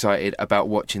getting excited about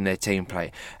watching their team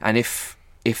play. And if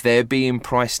they're being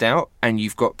priced out and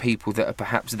you've got people that are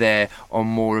perhaps there on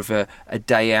more of a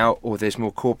day out, or there's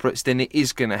more corporates, then it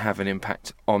is going to have an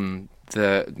impact on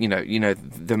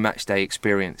the match day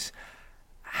experience.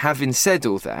 Having said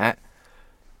all that,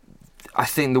 I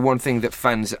think the one thing that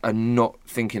fans are not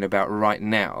thinking about right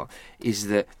now is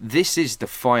that this is the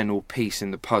final piece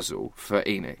in the puzzle for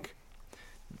ENIC.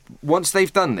 Once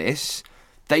they've done this,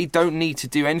 they don't need to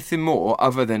do anything more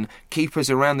other than keep us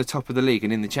around the top of the league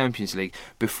and in the Champions League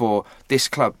before this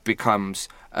club becomes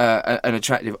an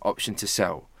attractive option to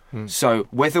sell. So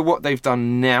whether what they've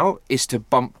done now is to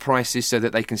bump prices so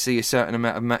that they can see a certain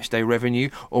amount of matchday revenue,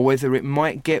 or whether it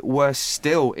might get worse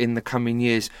still in the coming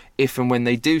years, if and when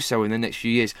they do so in the next few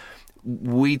years,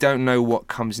 we don't know what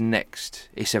comes next.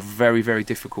 It's a very, very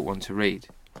difficult one to read.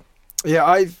 Yeah,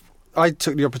 I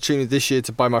took the opportunity this year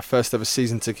to buy my first ever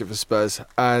season ticket for Spurs,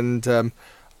 and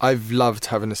I've loved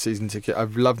having a season ticket.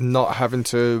 I've loved not having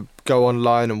to go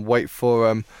online and wait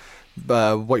for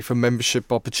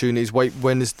membership opportunities, wait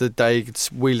when is the day,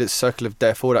 wheel its circle of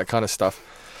death, all that kind of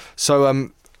stuff.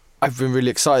 So I've been really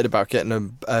excited about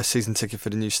getting a season ticket for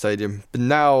the new stadium. But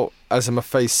now, as I'm a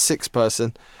Phase 6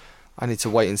 person, I need to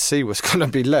wait and see what's going to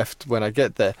be left when I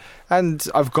get there. And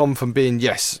I've gone from being,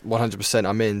 yes, 100%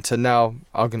 I'm in, to now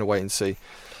I'm going to wait and see.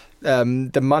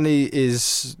 The money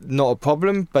is not a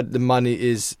problem, but the money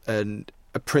is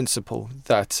a principle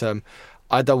that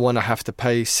I don't want to have to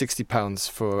pay £60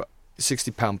 for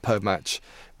 £60 per match,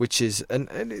 which is and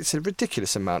it's a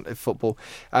ridiculous amount of football.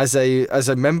 As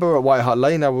a member at White Hart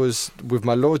Lane, I was, with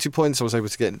my loyalty points, I was able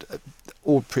to get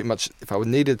all pretty much, if I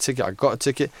needed a ticket, I got a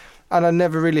ticket, and I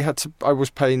never really had to. I was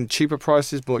paying cheaper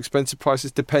prices, more expensive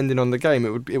prices, depending on the game.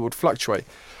 It would fluctuate.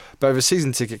 But with a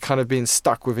season ticket, kind of being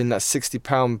stuck within that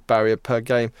 £60 barrier per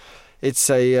game, it's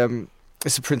a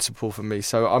principle for me.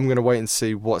 So I'm going to wait and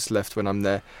see what's left when I'm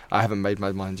there. I haven't made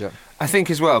my mind yet. I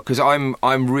think as well, because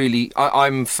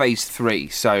I'm Phase 3,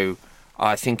 so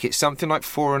I think it's something like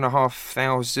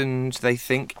 4,500 they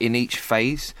think in each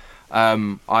phase.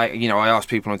 I asked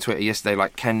people on Twitter yesterday,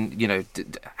 like,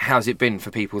 how's it been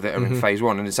for people that are in Phase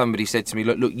 1? And somebody said to me,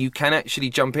 look, you can actually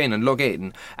jump in and log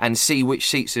in and see which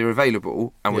seats are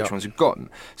available and which ones have gone.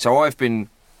 So I've been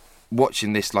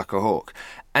watching this like a hawk.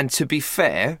 And to be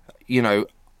fair,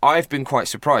 I've been quite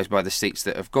surprised by the seats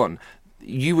that have gone.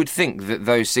 You would think that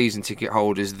those season ticket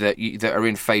holders that are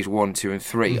in Phase 1, 2 and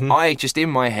 3, I just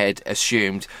in my head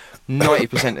assumed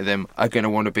 90% of them are going to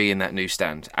want to be in that new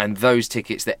stand. And those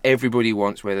tickets that everybody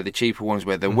wants, whether the cheaper ones,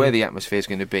 where the atmosphere is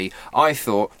going to be, I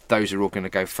thought those are all going to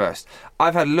go first.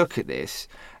 I've had a look at this,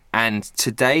 and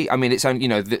today, I mean, it's only,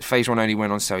 Phase 1 only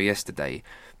went on sale yesterday.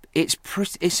 It's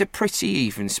a pretty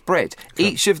even spread. Okay.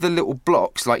 Each of the little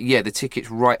blocks, the tickets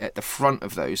right at the front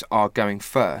of those are going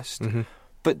first.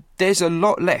 But there's a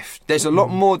lot left. There's a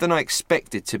lot more than I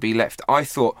expected to be left. I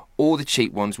thought all the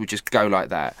cheap ones would just go like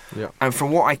that. Yeah. And from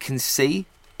what I can see,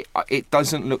 it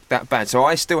doesn't look that bad. So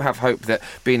I still have hope that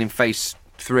being in Phase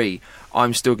 3,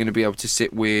 I'm still going to be able to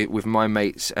sit with my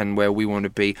mates and where we want to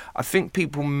be. I think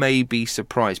people may be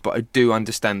surprised, but I do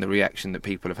understand the reaction that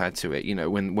people have had to it.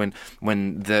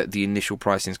 When the initial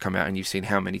pricings come out and you've seen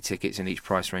how many tickets in each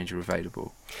price range are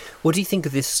available. What do you think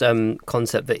of this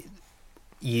concept that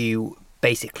you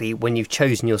basically, when you've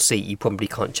chosen your seat, you probably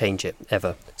can't change it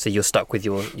ever? So you're stuck with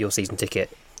your season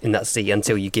ticket seat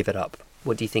until you give it up.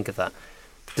 What do you think of that?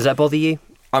 Does that bother you?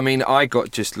 I mean, I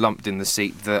got just lumped in the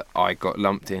seat that I got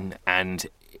lumped in, and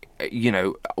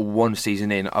one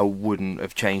season in, I wouldn't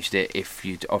have changed it if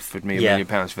you'd offered me £1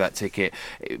 million for that ticket.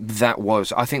 That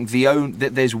was, I think,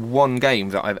 there's one game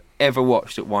that I've ever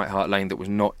watched at White Hart Lane that was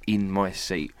not in my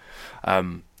seat.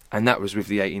 And that was with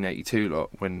the 1882 lot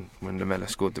when Lamela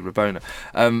scored the Rabona.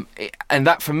 And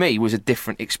that for me was a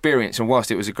different experience. And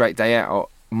whilst it was a great day out,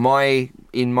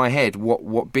 in my head,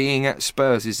 what being at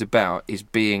Spurs is about is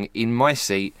being in my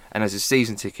seat, and as a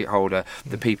season ticket holder,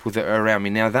 the people that are around me.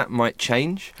 Now that might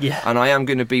change, and I am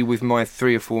going to be with my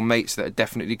 3 or 4 mates that are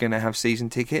definitely going to have season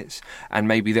tickets, and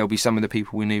maybe there'll be some of the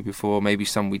people we knew before, maybe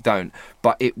some we don't,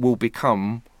 but it will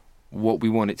become what we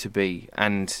want it to be.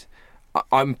 And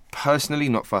I'm personally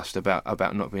not fussed about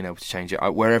not being able to change it.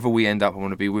 Wherever we end up, I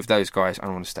want to be with those guys. I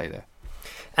want to stay there.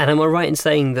 And am I right in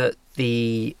saying that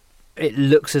it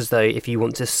looks as though if you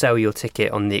want to sell your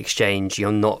ticket on the exchange, you're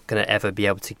not going to ever be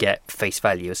able to get face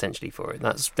value essentially for it?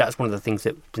 That's one of the things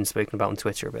that's been spoken about on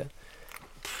Twitter a bit.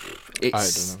 I don't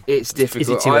know. It's difficult. Is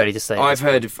it too early to say? I've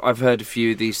heard a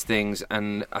few of these things,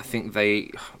 and I think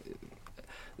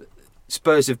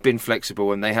Spurs have been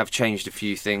flexible, and they have changed a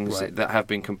few things that have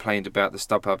been complained about. The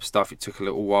StubHub stuff, it took a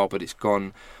little while, but it's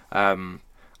gone.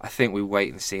 I think we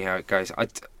wait and see how it goes.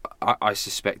 I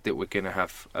suspect that we're going to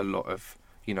have a lot of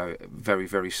very,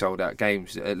 very sold out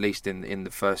games, at least in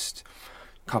the first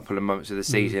couple of months of the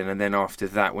season, and then after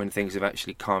that, when things have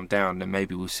actually calmed down, then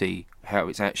maybe we'll see how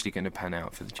it's actually going to pan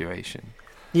out for the duration.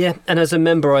 Yeah, and as a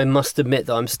member, I must admit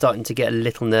that I'm starting to get a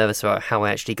little nervous about how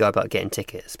I actually go about getting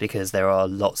tickets, because there are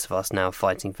lots of us now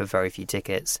fighting for very few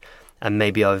tickets, and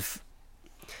maybe I'm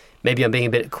being a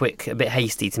bit quick, a bit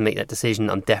hasty to make that decision.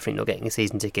 I'm definitely not getting a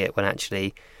season ticket, when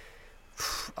actually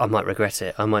I might regret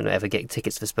it. I might not ever get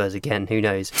tickets for Spurs again. Who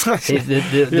knows?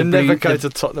 You'll never go to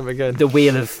Tottenham again. The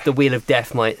wheel of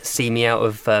death might see me out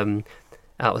of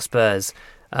Spurs.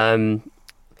 I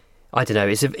don't know.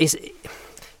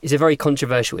 It's a very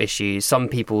controversial issue. Some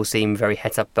people seem very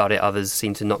het up about it. Others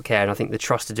seem to not care. And I think the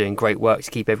Trust are doing great work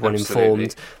to keep everyone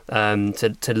informed,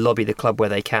 to lobby the club where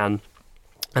they can.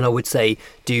 And I would say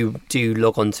do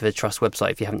log on to the Trust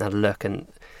website if you haven't had a look and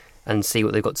see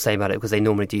what they've got to say about it, because they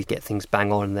normally do get things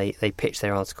bang on, and they pitch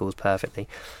their articles perfectly.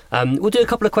 We'll do a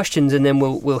couple of questions and then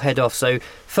we'll head off. So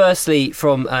firstly,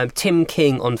 from Tim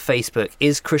King on Facebook,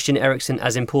 is Christian Eriksen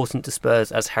as important to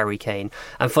Spurs as Harry Kane?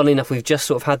 And funnily enough, we've just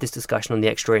sort of had this discussion on the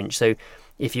Extra Inch, so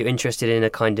if you're interested in a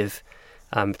kind of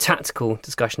tactical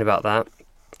discussion about that,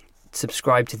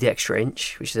 subscribe to the Extra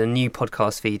Inch, which is a new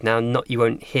podcast feed now. You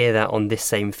won't hear that on this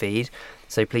same feed,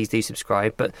 so please do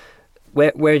subscribe. But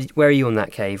Where are you on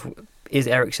that, Cave? Is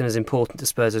Eriksen as important to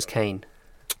Spurs as Kane?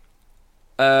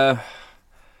 I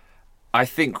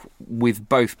think with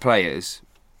both players,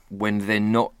 when they're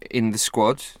not in the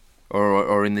squad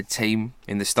or in the team,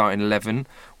 in the starting 11,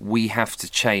 we have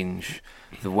to change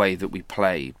the way that we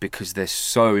play, because they're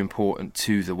so important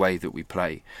to the way that we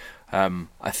play.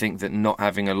 I think that not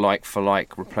having a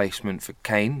like-for-like replacement for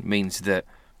Kane means that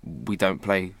we don't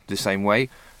play the same way.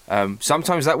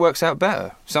 Sometimes that works out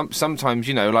better. Sometimes,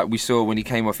 like we saw when he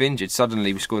came off injured,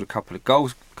 suddenly we scored a couple of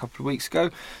goals a couple of weeks ago.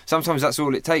 Sometimes that's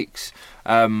all it takes.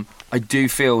 I do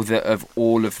feel that of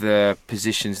all of the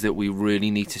positions that we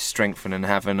really need to strengthen and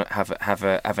have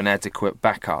an adequate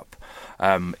backup,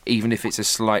 even if it's a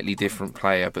slightly different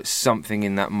player, but something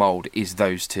in that mould, is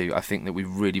those two. I think that we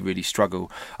really, really struggle.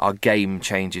 Our game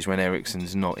changes when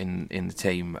Eriksen's not in the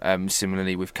team.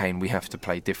 Similarly with Kane, we have to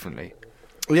play differently.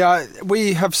 Yeah,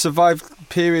 we have survived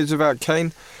periods without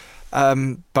Kane,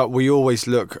 but we always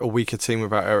look a weaker team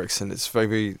without Eriksen. It's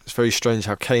very strange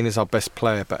how Kane is our best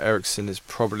player, but Eriksen is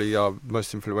probably our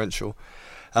most influential.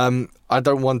 I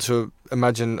don't want to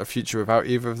imagine a future without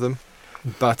either of them.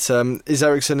 But is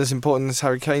Eriksen as important as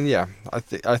Harry Kane? Yeah, I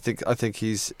think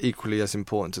he's equally as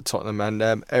important to Tottenham.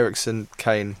 And Eriksen,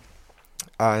 Kane,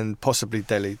 and possibly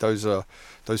Dele. Those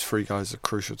 3 guys are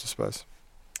crucial to Spurs.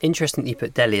 Interesting that you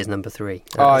put Dele as number 3.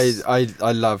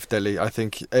 I love Dele. I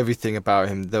think everything about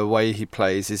him, the way he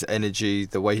plays, his energy,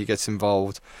 the way he gets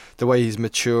involved, the way he's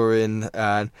maturing,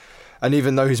 and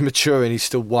even though he's maturing, he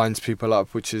still winds people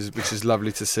up, which is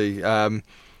lovely to see.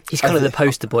 He's kind of the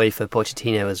poster boy for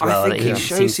Pochettino as well. I think he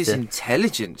shows his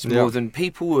intelligence more than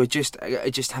people who are just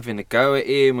having a go at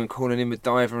him and calling him a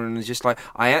diver, and just like,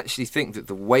 I actually think that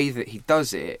the way that he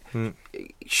does it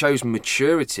shows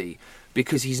maturity,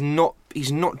 because he's not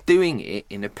doing it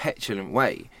in a petulant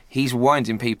way. he's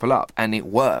winding people up and it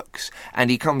works. And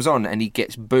he comes on and he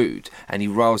gets booed and he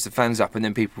riles the fans up and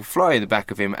then people fly in the back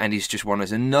of him and he's just won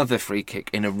us another free kick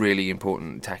in a really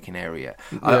important attacking area.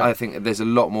 Yeah. I think there's a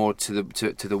lot more to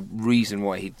the reason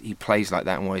why he plays like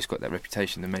that and why he's got that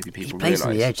reputation than maybe people realise. He plays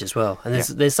on the edge as well. And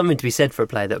there's something to be said for a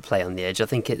player that play on the edge. I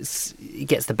think he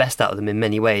gets the best out of them in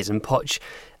many ways, and Poch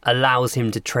allows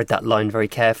him to tread that line very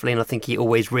carefully, and I think he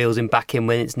always reels him back in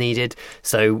when it's needed.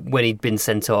 So when he'd been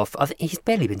sent off, I think he's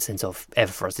barely been sent off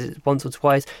ever for us. Is it once or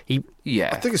twice? I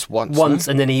think it's once.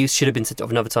 And then he should have been sent off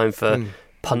another time for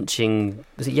punching.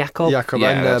 Was it Jakob? Jakob, Yeah,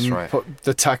 and that's right.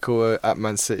 the tackle at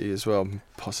Man City as well,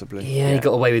 possibly. Yeah, he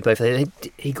got away with both.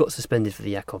 He got suspended for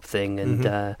the Jakob thing,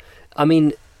 and I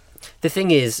mean, the thing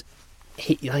is,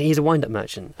 he's a wind-up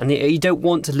merchant, and you don't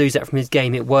want to lose that from his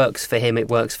game. It works for him, it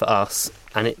works for us,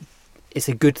 and it's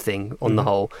a good thing on the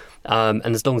whole. And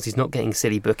as long as he's not getting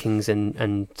silly bookings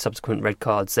and subsequent red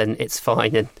cards, then it's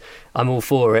fine, and I'm all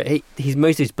for it.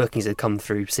 Most of his bookings have come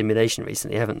through simulation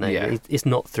recently, haven't they? Yeah. It's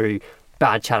not through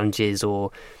bad challenges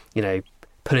or,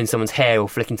 pulling someone's hair or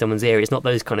flicking someone's ear. It's not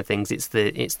those kind of things. It's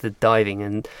the diving,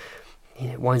 and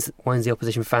winds the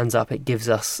opposition fans up. It gives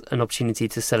us an opportunity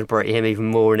to celebrate him even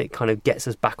more, and it kind of gets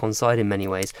us back on side in many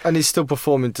ways. And he's still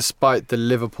performing despite the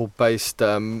Liverpool-based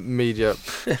media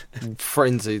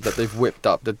frenzy that they've whipped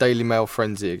up, the Daily Mail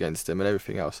frenzy against him and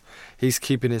everything else. He's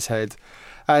keeping his head.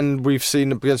 And we've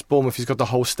seen against Bournemouth, he's got the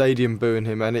whole stadium booing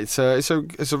him, and it's a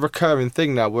recurring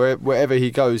thing now. Wherever he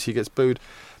goes, he gets booed.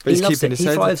 But he loves it. He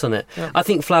thrives on it. Yeah. I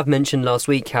think Flav mentioned last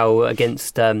week how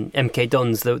against MK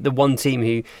Dons, the one team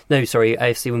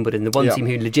AFC Wimbledon, the one team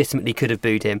who legitimately could have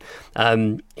booed him,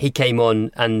 he came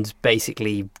on and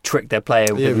basically tricked their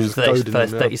player within the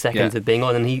first 30 seconds of being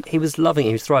on, and he was loving it.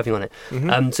 He was thriving on it.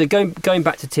 So going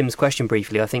back to Tim's question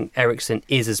briefly, I think Eriksen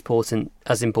is as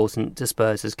important to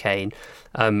Spurs as Kane,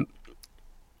 in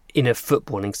a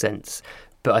footballing sense.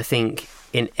 But I think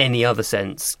in any other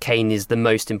sense, Kane is the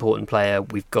most important player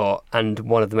we've got, and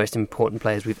one of the most important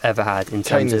players we've ever had in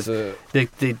terms of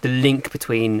the link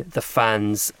between the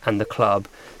fans and the club,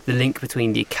 the link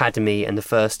between the academy and the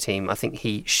first team. I think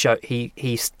he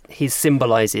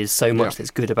symbolises so much that's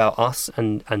good about us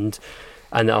and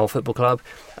our football club,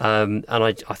 and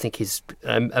I think he's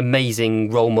an amazing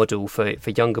role model for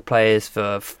younger players,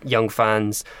 for young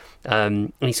fans.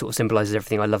 And he sort of symbolises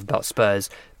everything I love about Spurs.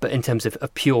 But in terms of a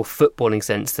pure footballing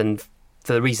sense, then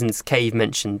for the reasons Cave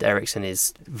mentioned, Eriksen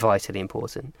is vitally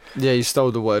important. Yeah, you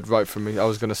stole the word right from me. I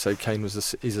was going to say Kane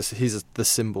was he's the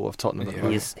symbol of Tottenham.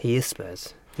 Yeah. He is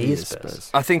Spurs. He is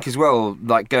Spurs. I think as well,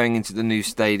 like going into the new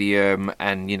stadium,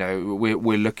 and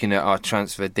we're looking at our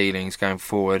transfer dealings going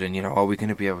forward, and are we going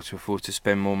to be able to afford to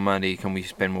spend more money? Can we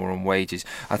spend more on wages?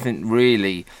 I think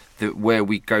really that where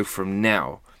we go from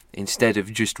now, instead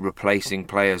of just replacing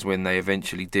players when they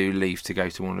eventually do leave to go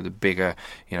to one of the bigger,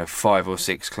 5 or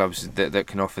 6 clubs that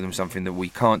can offer them something that we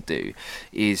can't do,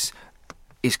 is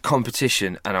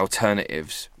competition and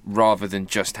alternatives, rather than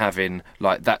just having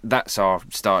like that. That's our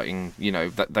starting,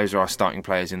 those are our starting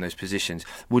players in those positions.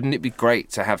 Wouldn't it be great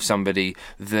to have somebody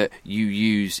that you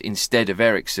use instead of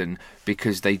Eriksen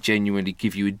because they genuinely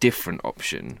give you a different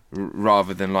option,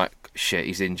 rather than like, shit,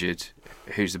 he's injured,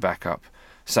 who's the backup?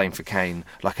 Same for Kane,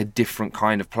 like a different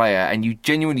kind of player, and you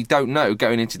genuinely don't know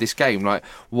going into this game, like,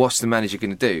 what's the manager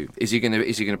going to do? Is he going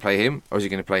to play him, or is he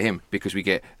going to play him? Because we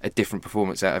get a different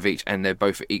performance out of each, and they're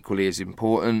both equally as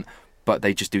important, but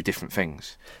they just do different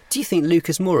things. Do you think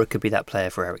Lucas Moura could be that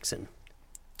player for Eriksen?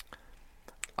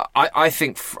 I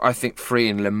think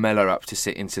freeing Lamela up to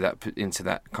sit into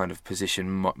that kind of position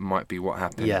might be what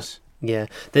happens. Yeah.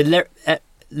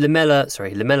 Lamela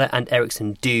and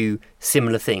Eriksen do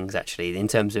similar things, actually, in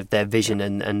terms of their vision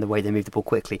and the way they move the ball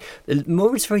quickly.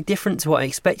 Moura's very different to what I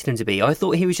expected him to be. I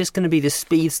thought he was just going to be this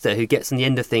speedster who gets on the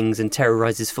end of things and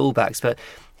terrorises fullbacks, but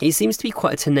he seems to be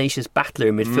quite a tenacious battler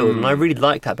in midfield, and I really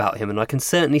like that about him, and I can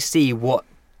certainly see what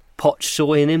Poch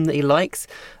saw in him that he likes.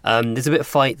 There's a bit of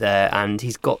fight there, and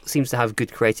seems to have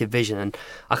good creative vision, and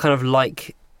I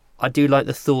do like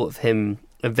the thought of him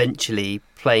eventually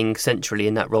playing centrally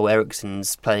in that role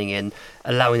Eriksen's playing in,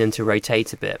 allowing them to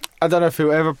rotate a bit. I don't know if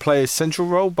he'll ever play a central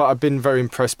role, but I've been very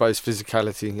impressed by his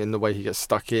physicality and the way he gets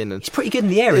stuck in. And he's pretty good in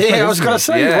the air. I was going to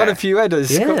say, he's won a few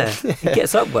headers. Yeah, he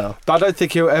gets up well. But I don't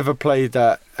think he'll ever play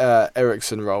that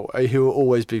Eriksen role. He will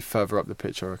always be further up the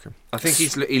pitch, I reckon. I think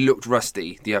he looked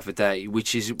rusty the other day,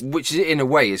 which is in a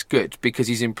way is good, because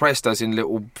he's impressed us in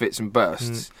little bits and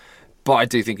bursts. But I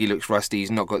do think he looks rusty.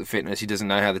 He's not got the fitness. He doesn't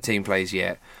know how the team plays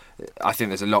yet. I think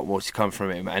there's a lot more to come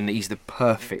from him, and he's the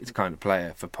perfect kind of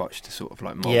player for Poch to sort of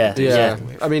like mould. Yeah.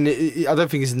 I mean, I don't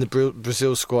think he's in the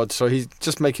Brazil squad, so he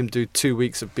just make him do 2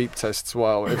 weeks of beep tests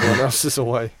while everyone else is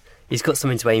away. He's got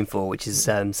something to aim for, which is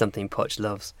something Poch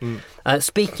loves.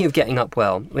 Speaking of getting up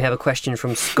well, we have a question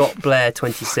from Scott Blair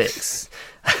 26.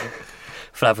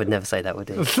 Flav would never say that, would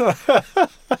he?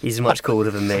 He's much cooler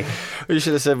than me. You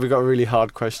should have said we got a really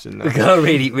hard question now. We got a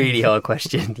really, really hard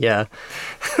question, yeah.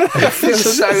 It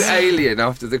feels so alien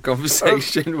after the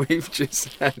conversation we've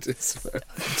just had as well.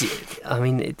 I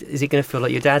mean, is it going to feel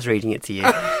like your dad's reading it to you?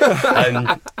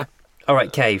 All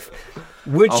right, Cave.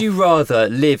 Would you rather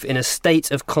live in a state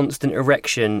of constant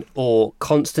erection or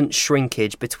constant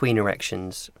shrinkage between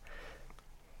erections?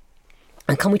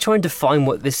 And can we try and define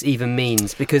what this even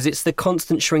means? Because it's the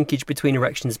constant shrinkage between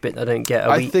erections bit I don't get.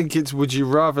 I think it's, would you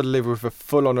rather live with a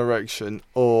full-on erection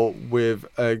or with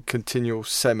a continual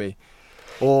semi?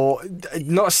 Or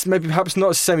not, maybe perhaps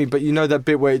not a semi, but you know that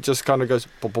bit where it just kind of goes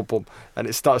boom, boom, boom, and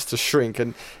it starts to shrink.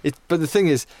 But the thing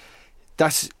is,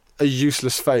 that's a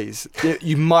useless phase.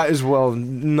 You might as well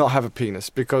not have a penis,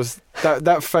 because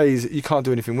that phase, you can't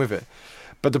do anything with it.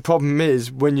 But the problem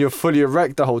is, when you're fully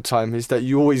erect the whole time, is that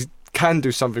you always can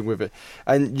do something with it,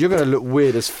 and you're going to look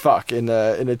weird as fuck in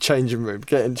a changing room,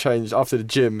 getting changed after the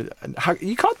gym. And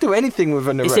you can't do anything with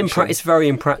an erection. It's very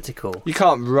impractical. You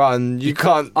can't run. You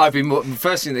can't. The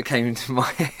first thing that came into my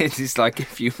head is like,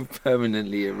 if you were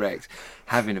permanently erect,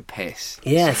 having a piss.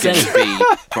 Yeah, it's going to be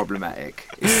problematic.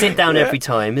 Sit down every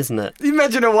time, isn't it?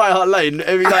 Imagine a White Hart Lane,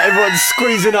 everyone's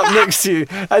squeezing up next to you,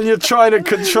 and you're trying to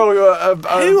control your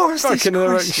Who asked fucking this erection,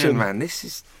 question, man? This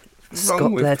is.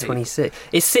 Scott Blair 26.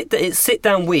 It's sit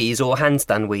down wheeze or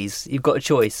handstand wheeze. You've got a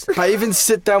choice. But even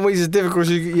sit down wheeze is difficult.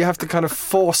 You have to kind of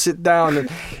force it down, and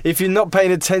if you're not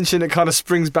paying attention, it kind of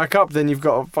springs back up. Then you've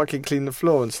got to fucking clean the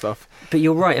floor and stuff. But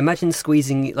you're right. Imagine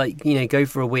squeezing, go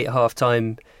for a wee at half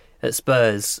time at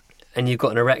Spurs, and you've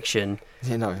got an erection.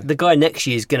 You know, the guy next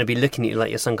to you is going to be looking at you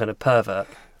like you're some kind of pervert.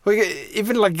 Well,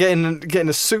 even like getting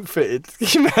a suit fitted.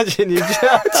 Can you imagine you're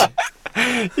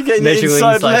getting the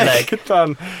inside leg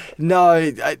done?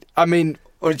 No, I mean,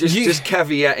 or just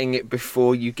caveating it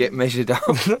before you get measured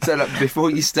up. So like,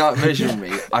 before you start measuring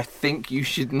me, I think you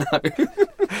should know.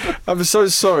 I'm so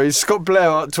sorry. Scott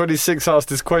Blair 26 asked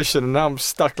this question, and now I'm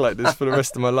stuck like this for the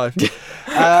rest of my life.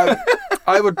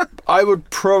 I would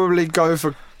probably go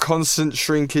for constant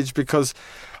shrinkage, because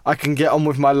I can get on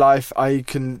with my life. I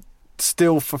can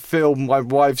still fulfill my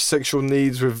wife's sexual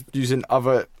needs with using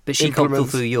other But she can't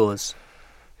fulfill yours.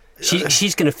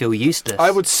 She's going to feel useless. I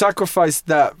would sacrifice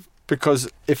that, because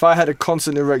if I had a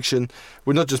constant erection,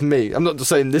 well, not just me, I'm not just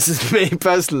saying this is me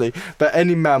personally, but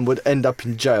any man would end up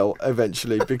in jail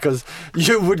eventually, because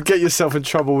you would get yourself in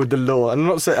trouble with the law. And I'm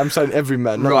not saying, I'm saying every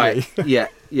man, not right? Me. Yeah.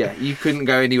 You couldn't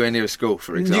go anywhere near a school,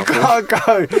 for example.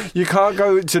 You can't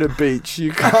go to the beach.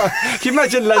 You can't. Can you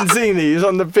imagine Lanzini? He's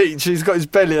on the beach. He's got his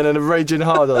belly on and a raging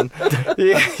hard on. But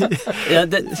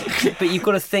you've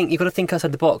got to think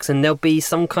outside the box, and there'll be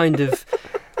some kind of.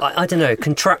 I don't know,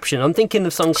 contraption. I'm thinking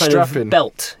of some kind Strapping. of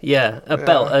belt. Yeah,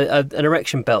 belt, an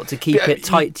erection belt to keep it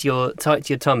tight to your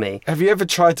tummy. Have you ever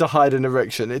tried to hide an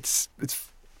erection? It's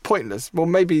pointless. Well,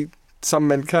 maybe some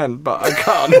men can, but I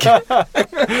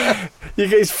can't.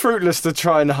 It's fruitless to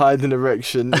try and hide an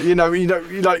erection.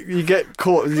 You get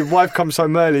caught. Your wife comes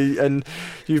home early, and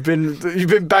you've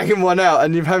been banging one out,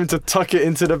 and you're having to tuck it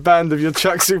into the band of your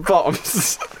tracksuit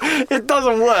bottoms. It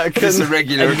doesn't work. It's a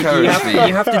regular occurrence.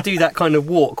 You have to do that kind of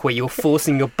walk where you're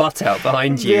forcing your butt out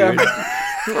behind you. Yeah.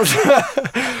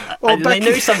 And they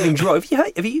know something's wrong.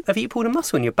 Have you pulled a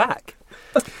muscle in your back?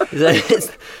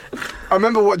 I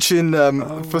remember watching,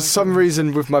 for some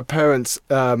reason with my parents,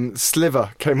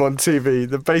 Sliver came on TV,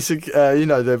 the basic,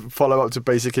 the follow-up to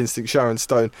Basic Instinct, Sharon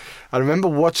Stone. I remember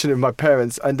watching it with my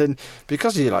parents, and then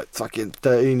because you're like fucking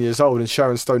 13 years old and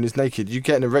Sharon Stone is naked, you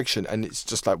get an erection, and it's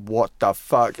just like, what the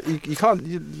fuck? You can't,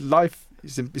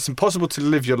 it's impossible to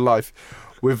live your life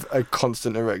with a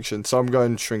constant erection. So I'm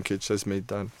going shrinkage, says me,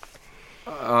 Dan.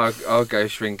 I'll go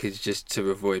shrinkage just to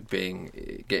avoid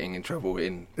getting in trouble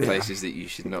in places that you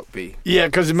should not be. Yeah,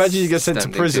 because imagine you get sent to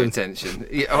prison. Attention.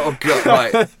 Yeah, oh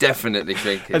god, right, definitely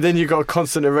shrinkage. And then you got a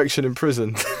constant erection in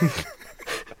prison.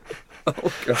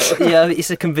 Oh god. Yeah,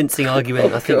 it's a convincing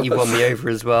argument. I think you won me over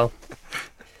as well.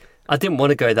 I didn't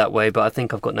want to go that way, but I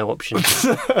think I've got no option.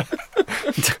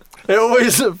 It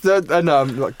always, I know,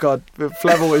 I'm like, God,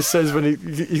 Flav always says when he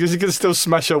can still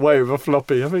smash away with a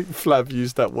floppy. I think Flav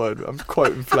used that word. I'm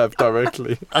quoting Flav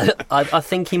directly. I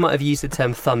think he might have used the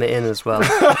term thumb it in as well.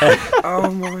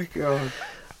 Oh my God.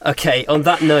 Okay, on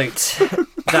that note,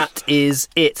 that is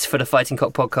it for the Fighting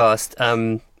Cock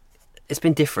podcast. It's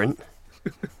been different.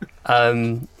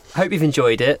 Hope you've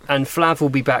enjoyed it. And Flav will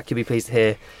be back, you'll be pleased to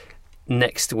hear,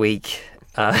 next week,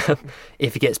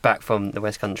 if he gets back from the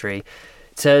West Country,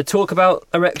 to talk about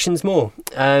erections more.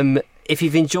 If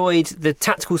you've enjoyed the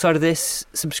tactical side of this,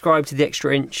 subscribe to the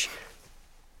Extra Inch.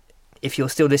 If you're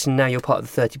still listening now, you're part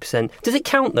of the 30%. Does it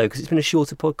count though? Because it's been a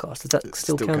shorter podcast. Does that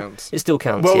still count? Counts. It still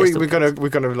counts. Well, yeah, we're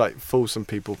gonna like fool some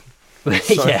people.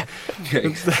 Yeah,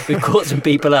 we've caught some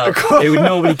people out who would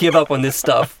normally give up on this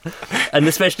stuff, and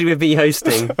especially with me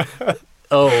hosting.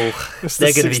 Oh,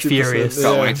 they're going to be furious.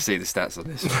 Can't wait to see the stats on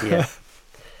this. Yeah.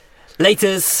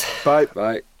 Laters. Bye.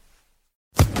 Bye.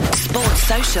 Sports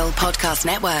Social Podcast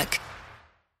Network.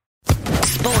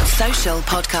 Sports Social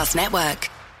Podcast Network.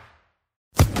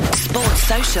 Sports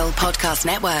Social Podcast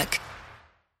Network.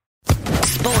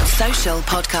 Sports Social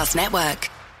Podcast Network.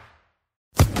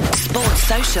 Sports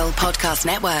Social Podcast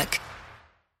Network.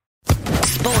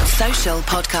 Sports Social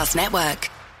Podcast Network.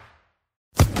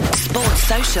 Sports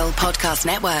Social Podcast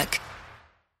Network.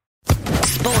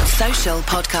 Sports Social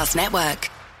Podcast Network.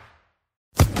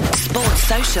 Sports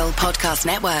Social Podcast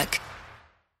Network.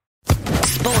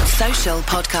 Sports Social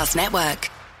Podcast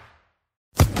Network.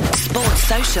 Sports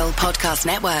Social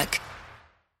Podcast Network.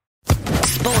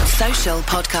 Sports Social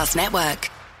Podcast Network.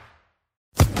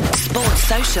 Sports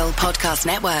Social Podcast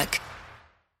Network.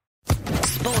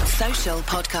 Sports Social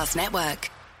Podcast Network.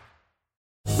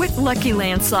 With Lucky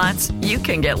Land Slots, you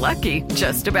can get lucky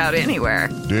just about anywhere.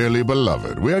 Dearly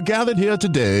beloved, we are gathered here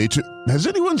today to... Has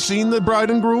anyone seen the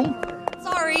bride and groom?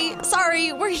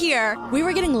 Sorry, we're here. We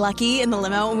were getting lucky in the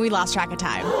limo and we lost track of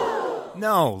time.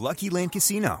 No, Lucky Land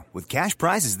Casino, with cash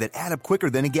prizes that add up quicker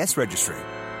than a guest registry.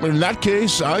 In that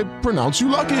case, I pronounce you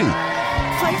lucky.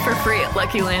 Play for free at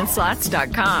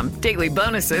LuckyLandSlots.com. Daily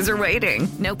bonuses are waiting.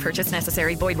 No purchase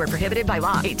necessary. Void where prohibited by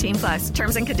law. 18+.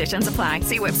 Terms and conditions apply.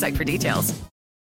 See website for details.